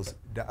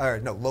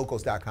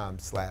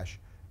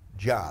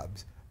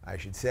locals.com/jobs, I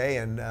should say.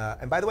 And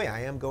by the way,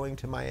 I am going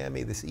to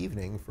Miami this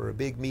evening for a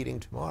big meeting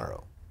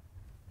tomorrow.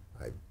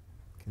 I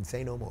can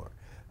say no more.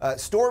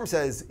 Storm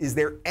says, is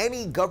there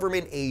any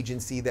government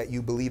agency that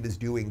you believe is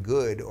doing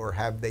good, or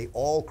have they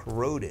all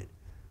corroded?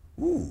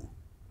 Ooh,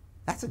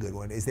 that's a good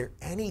one. Is there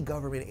any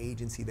government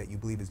agency that you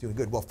believe is doing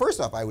good? Well,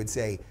 first off, I would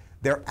say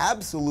there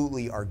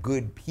absolutely are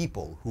good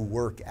people who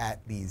work at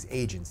these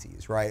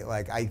agencies, right?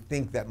 Like, I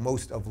think that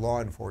most of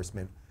law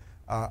enforcement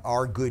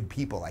are good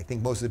people. I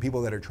think most of the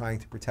people that are trying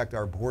to protect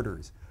our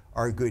borders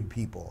are good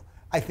people.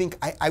 I think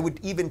I would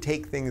even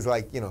take things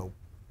like,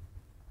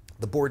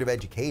 the Board of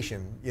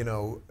Education,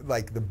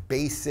 like the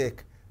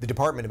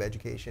Department of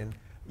Education,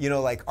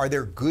 like, are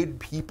there good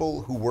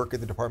people who work at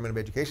the Department of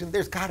Education?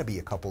 There's got to be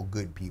a couple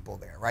good people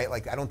there, right?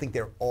 Like, I don't think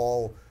they're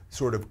all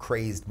sort of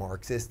crazed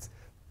Marxists,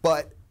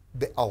 but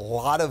a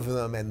lot of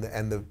them and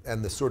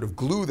the sort of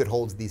glue that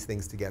holds these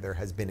things together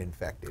has been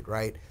infected,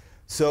 right?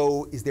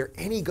 So is there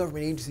any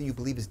government agency you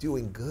believe is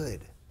doing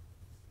good?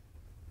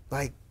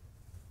 Like,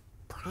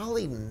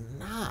 probably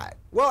not.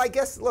 Well, I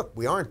guess, look,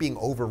 we aren't being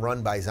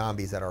overrun by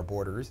zombies at our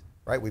borders,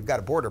 right? We've got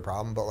a border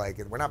problem, but like,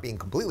 we're not being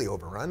completely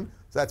overrun,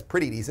 so that's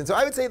pretty decent. So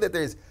I would say that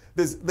there's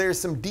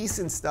some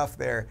decent stuff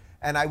there,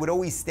 and I would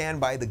always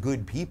stand by the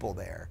good people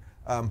there.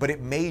 But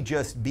it may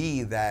just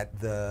be that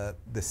the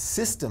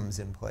systems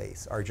in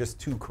place are just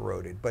too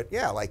corroded. But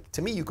yeah, like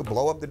to me, you could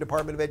blow up the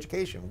Department of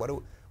Education.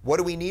 What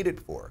do we need it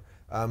for?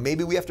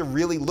 Maybe we have to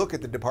really look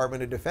at the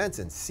Department of Defense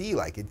and see,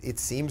 like, it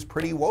seems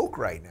pretty woke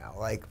right now.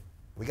 Like,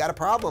 we got a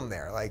problem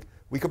there. Like,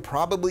 we could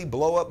probably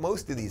blow up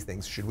most of these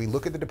things. Should we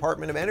look at the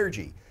Department of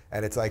Energy?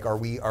 And it's like, are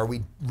we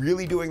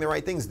really doing the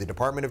right things? The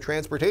Department of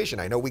Transportation.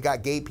 I know we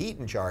got Gay Pete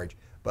in charge,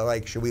 but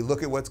like, should we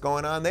look at what's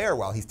going on there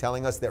while he's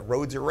telling us that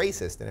roads are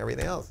racist and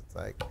everything else? It's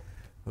like,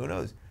 who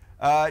knows?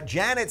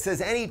 Janet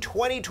says, any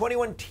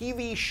 2021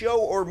 TV show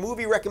or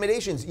movie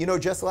recommendations? You know,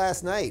 just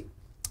last night,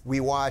 we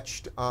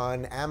watched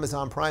on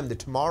Amazon Prime The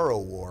Tomorrow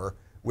War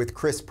with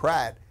Chris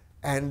Pratt,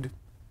 and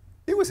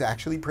it was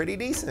actually pretty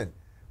decent.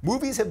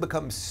 Movies have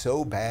become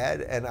so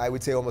bad, and I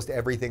would say almost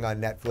everything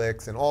on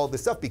Netflix and all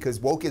this stuff, because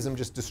wokeism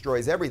just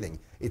destroys everything.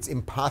 It's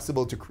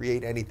impossible to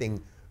create anything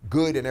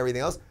good and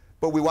everything else.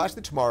 But we watched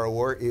The Tomorrow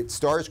War. It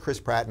stars Chris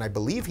Pratt, and I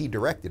believe he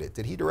directed it.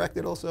 Did he direct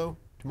it also?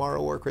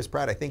 Tomorrow War, Chris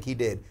Pratt? I think he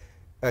did.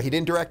 He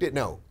didn't direct it?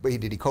 No. But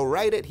did he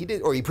co-write it? He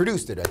did, or he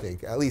produced it, I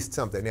think. At least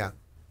something, yeah.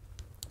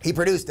 He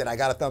produced it. I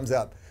got a thumbs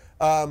up.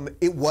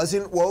 It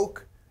wasn't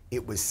woke.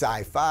 It was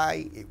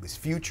sci-fi. It was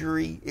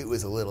future-y. It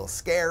was a little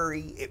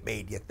scary. It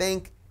made you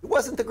think. It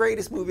wasn't the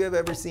greatest movie I've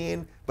ever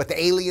seen, but the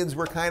aliens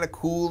were kind of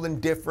cool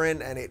and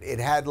different, and it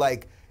had,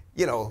 like,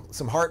 you know,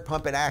 some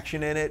heart-pumping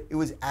action in it. It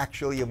was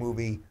actually a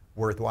movie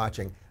worth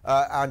watching.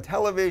 On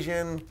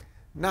television,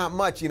 not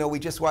much. You know, we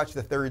just watched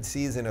the 3rd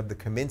season of The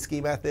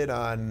Kominsky Method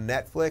on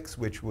Netflix,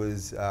 which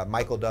was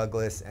Michael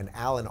Douglas and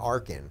Alan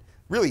Arkin.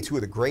 Really 2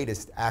 of the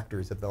greatest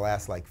actors of the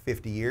last, like,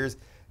 50 years.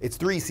 It's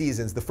 3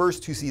 seasons. The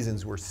first 2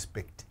 seasons were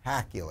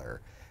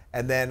spectacular.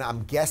 And then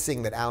I'm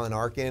guessing that Alan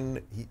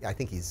Arkin, I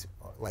think he's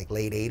like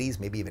late 80s,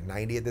 maybe even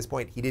 90 at this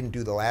point. He didn't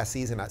do the last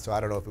season, so I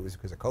don't know if it was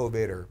because of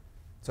COVID or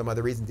some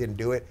other reason didn't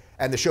do it.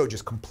 And the show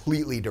just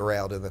completely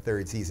derailed in the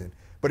 3rd season.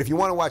 But if you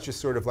want to watch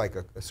just sort of like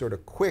a sort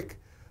of quick,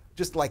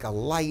 just like a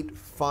light,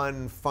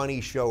 fun,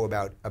 funny show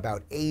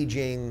about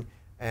aging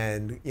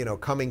and, you know,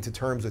 coming to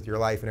terms with your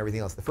life and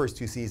everything else, the first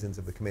 2 seasons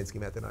of The Kominsky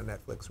Method on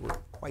Netflix were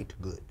quite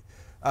good.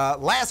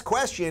 Last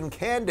question,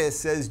 Candace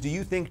says, do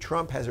you think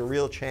Trump has a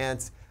real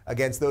chance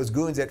against those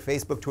goons at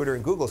Facebook, Twitter,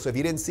 and Google? So if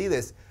you didn't see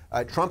this,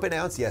 Trump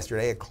announced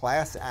yesterday a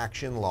class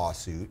action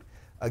lawsuit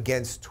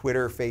against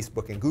Twitter,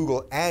 Facebook, and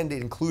Google, and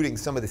including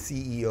some of the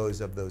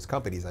CEOs of those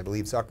companies. I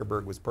believe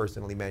Zuckerberg was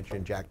personally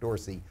mentioned, Jack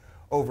Dorsey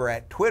over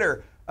at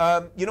Twitter.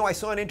 You know, I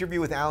saw an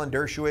interview with Alan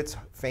Dershowitz,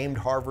 famed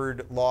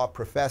Harvard law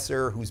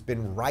professor who's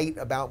been right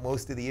about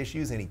most of the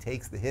issues, and he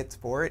takes the hits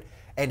for it.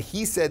 And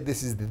he said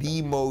this is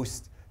the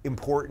most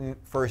important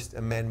First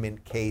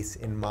Amendment case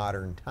in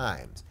modern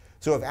times.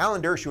 So if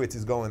Alan Dershowitz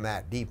is going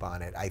that deep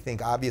on it, I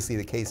think obviously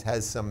the case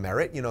has some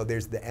merit. You know,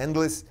 there's the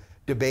endless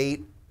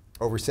debate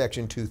over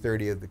Section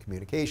 230 of the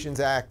Communications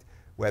Act,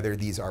 whether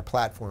these are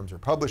platforms or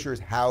publishers,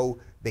 how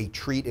they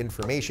treat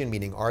information,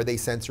 meaning are they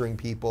censoring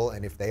people?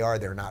 And if they are,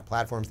 they're not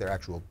platforms, they're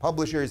actual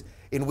publishers,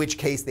 in which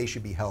case they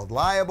should be held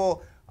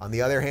liable. On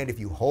the other hand, if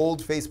you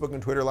hold Facebook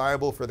and Twitter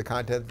liable for the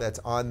content that's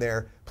on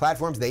their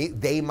platforms,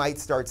 they might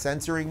start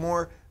censoring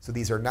more. So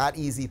these are not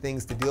easy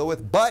things to deal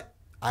with. But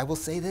I will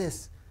say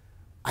this.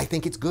 I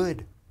think it's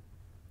good.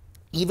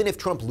 Even if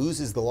Trump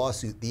loses the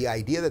lawsuit, the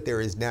idea that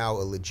there is now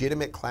a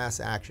legitimate class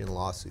action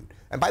lawsuit,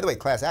 and by the way,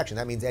 class action,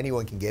 that means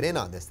anyone can get in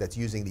on this that's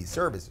using these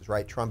services,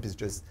 right? Trump is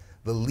just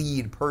the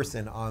lead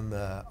person on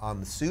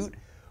the suit.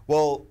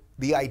 Well,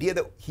 the idea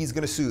that he's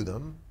going to sue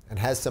them and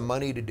has some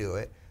money to do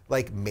it,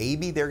 like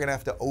maybe they're going to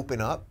have to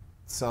open up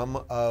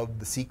some of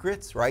the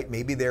secrets, right?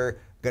 Maybe they're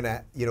going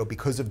to, you know,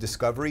 because of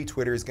discovery,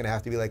 Twitter is going to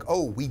have to be like,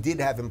 oh, we did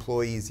have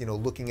employees, you know,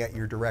 looking at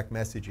your direct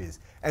messages.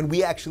 And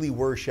we actually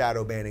were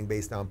shadow banning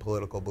based on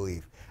political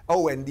belief.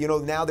 Oh, and, you know,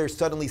 now there's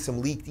suddenly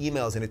some leaked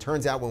emails. And it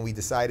turns out when we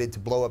decided to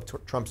blow up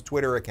Trump's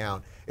Twitter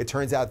account, it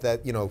turns out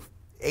that, you know,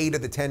 8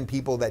 of the 10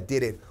 people that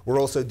did it were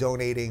also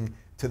donating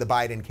to the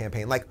Biden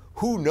campaign. Like,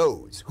 who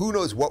knows? Who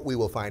knows what we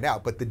will find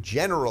out? But the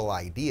general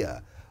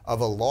idea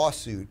of a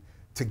lawsuit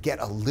to get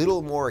a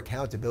little more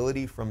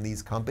accountability from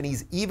these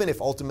companies, even if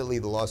ultimately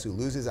the lawsuit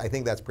loses, I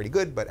think that's pretty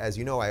good. But as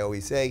you know, I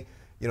always say,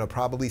 you know,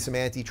 probably some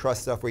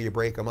antitrust stuff where you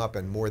break them up,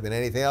 and more than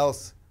anything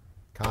else,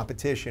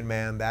 competition,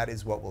 man, that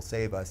is what will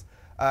save us.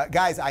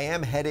 Guys, I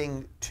am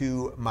heading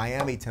to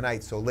Miami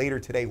tonight. So later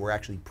today, we're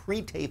actually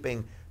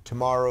pre-taping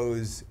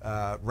tomorrow's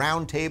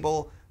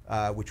roundtable,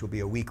 which will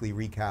be a weekly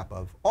recap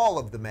of all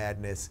of the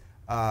madness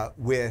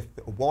with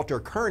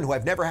Walter Kern, who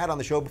I've never had on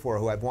the show before,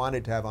 who I've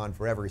wanted to have on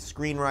forever. He's a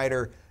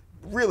screenwriter,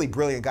 really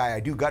brilliant guy. I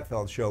do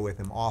Gutfeld's show with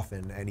him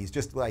often, and he's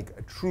just like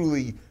a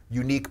truly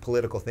unique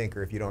political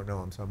thinker if you don't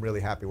know him. So I'm really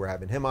happy we're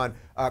having him on.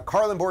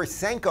 Karlyn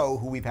Borysenko,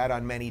 who we've had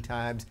on many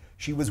times,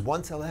 she was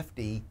once a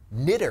lefty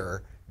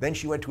knitter, then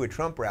she went to a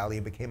Trump rally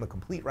and became a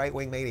complete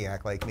right-wing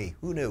maniac like me.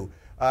 Who knew?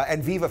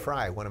 And Viva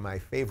Frei, one of my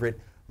favorite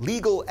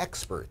legal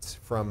experts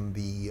from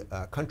the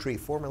country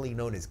formerly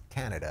known as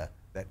Canada,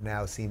 that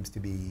now seems to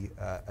be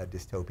a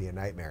dystopian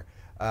nightmare.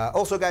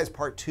 Also, guys,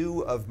 part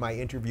 2 of my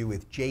interview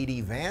with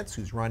J.D. Vance,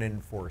 who's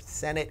running for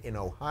Senate in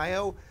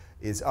Ohio.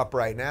 is up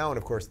right now. And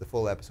of course, the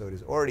full episode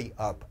is already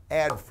up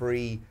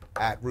ad-free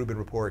at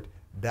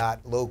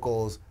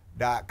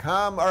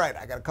rubinreport.locals.com. All right,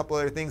 I got a couple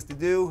other things to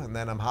do, and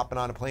then I'm hopping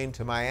on a plane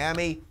to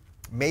Miami.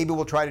 Maybe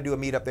we'll try to do a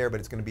meetup there, but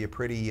it's going to be a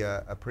pretty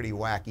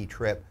wacky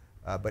trip.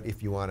 But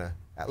if you want to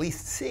at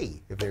least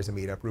see if there's a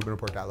meetup,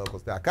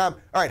 rubinreport.locals.com.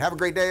 All right, have a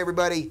great day,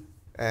 everybody,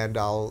 and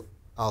I'll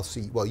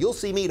see. Well, you'll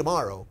see me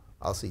tomorrow.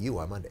 I'll see you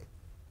on Monday.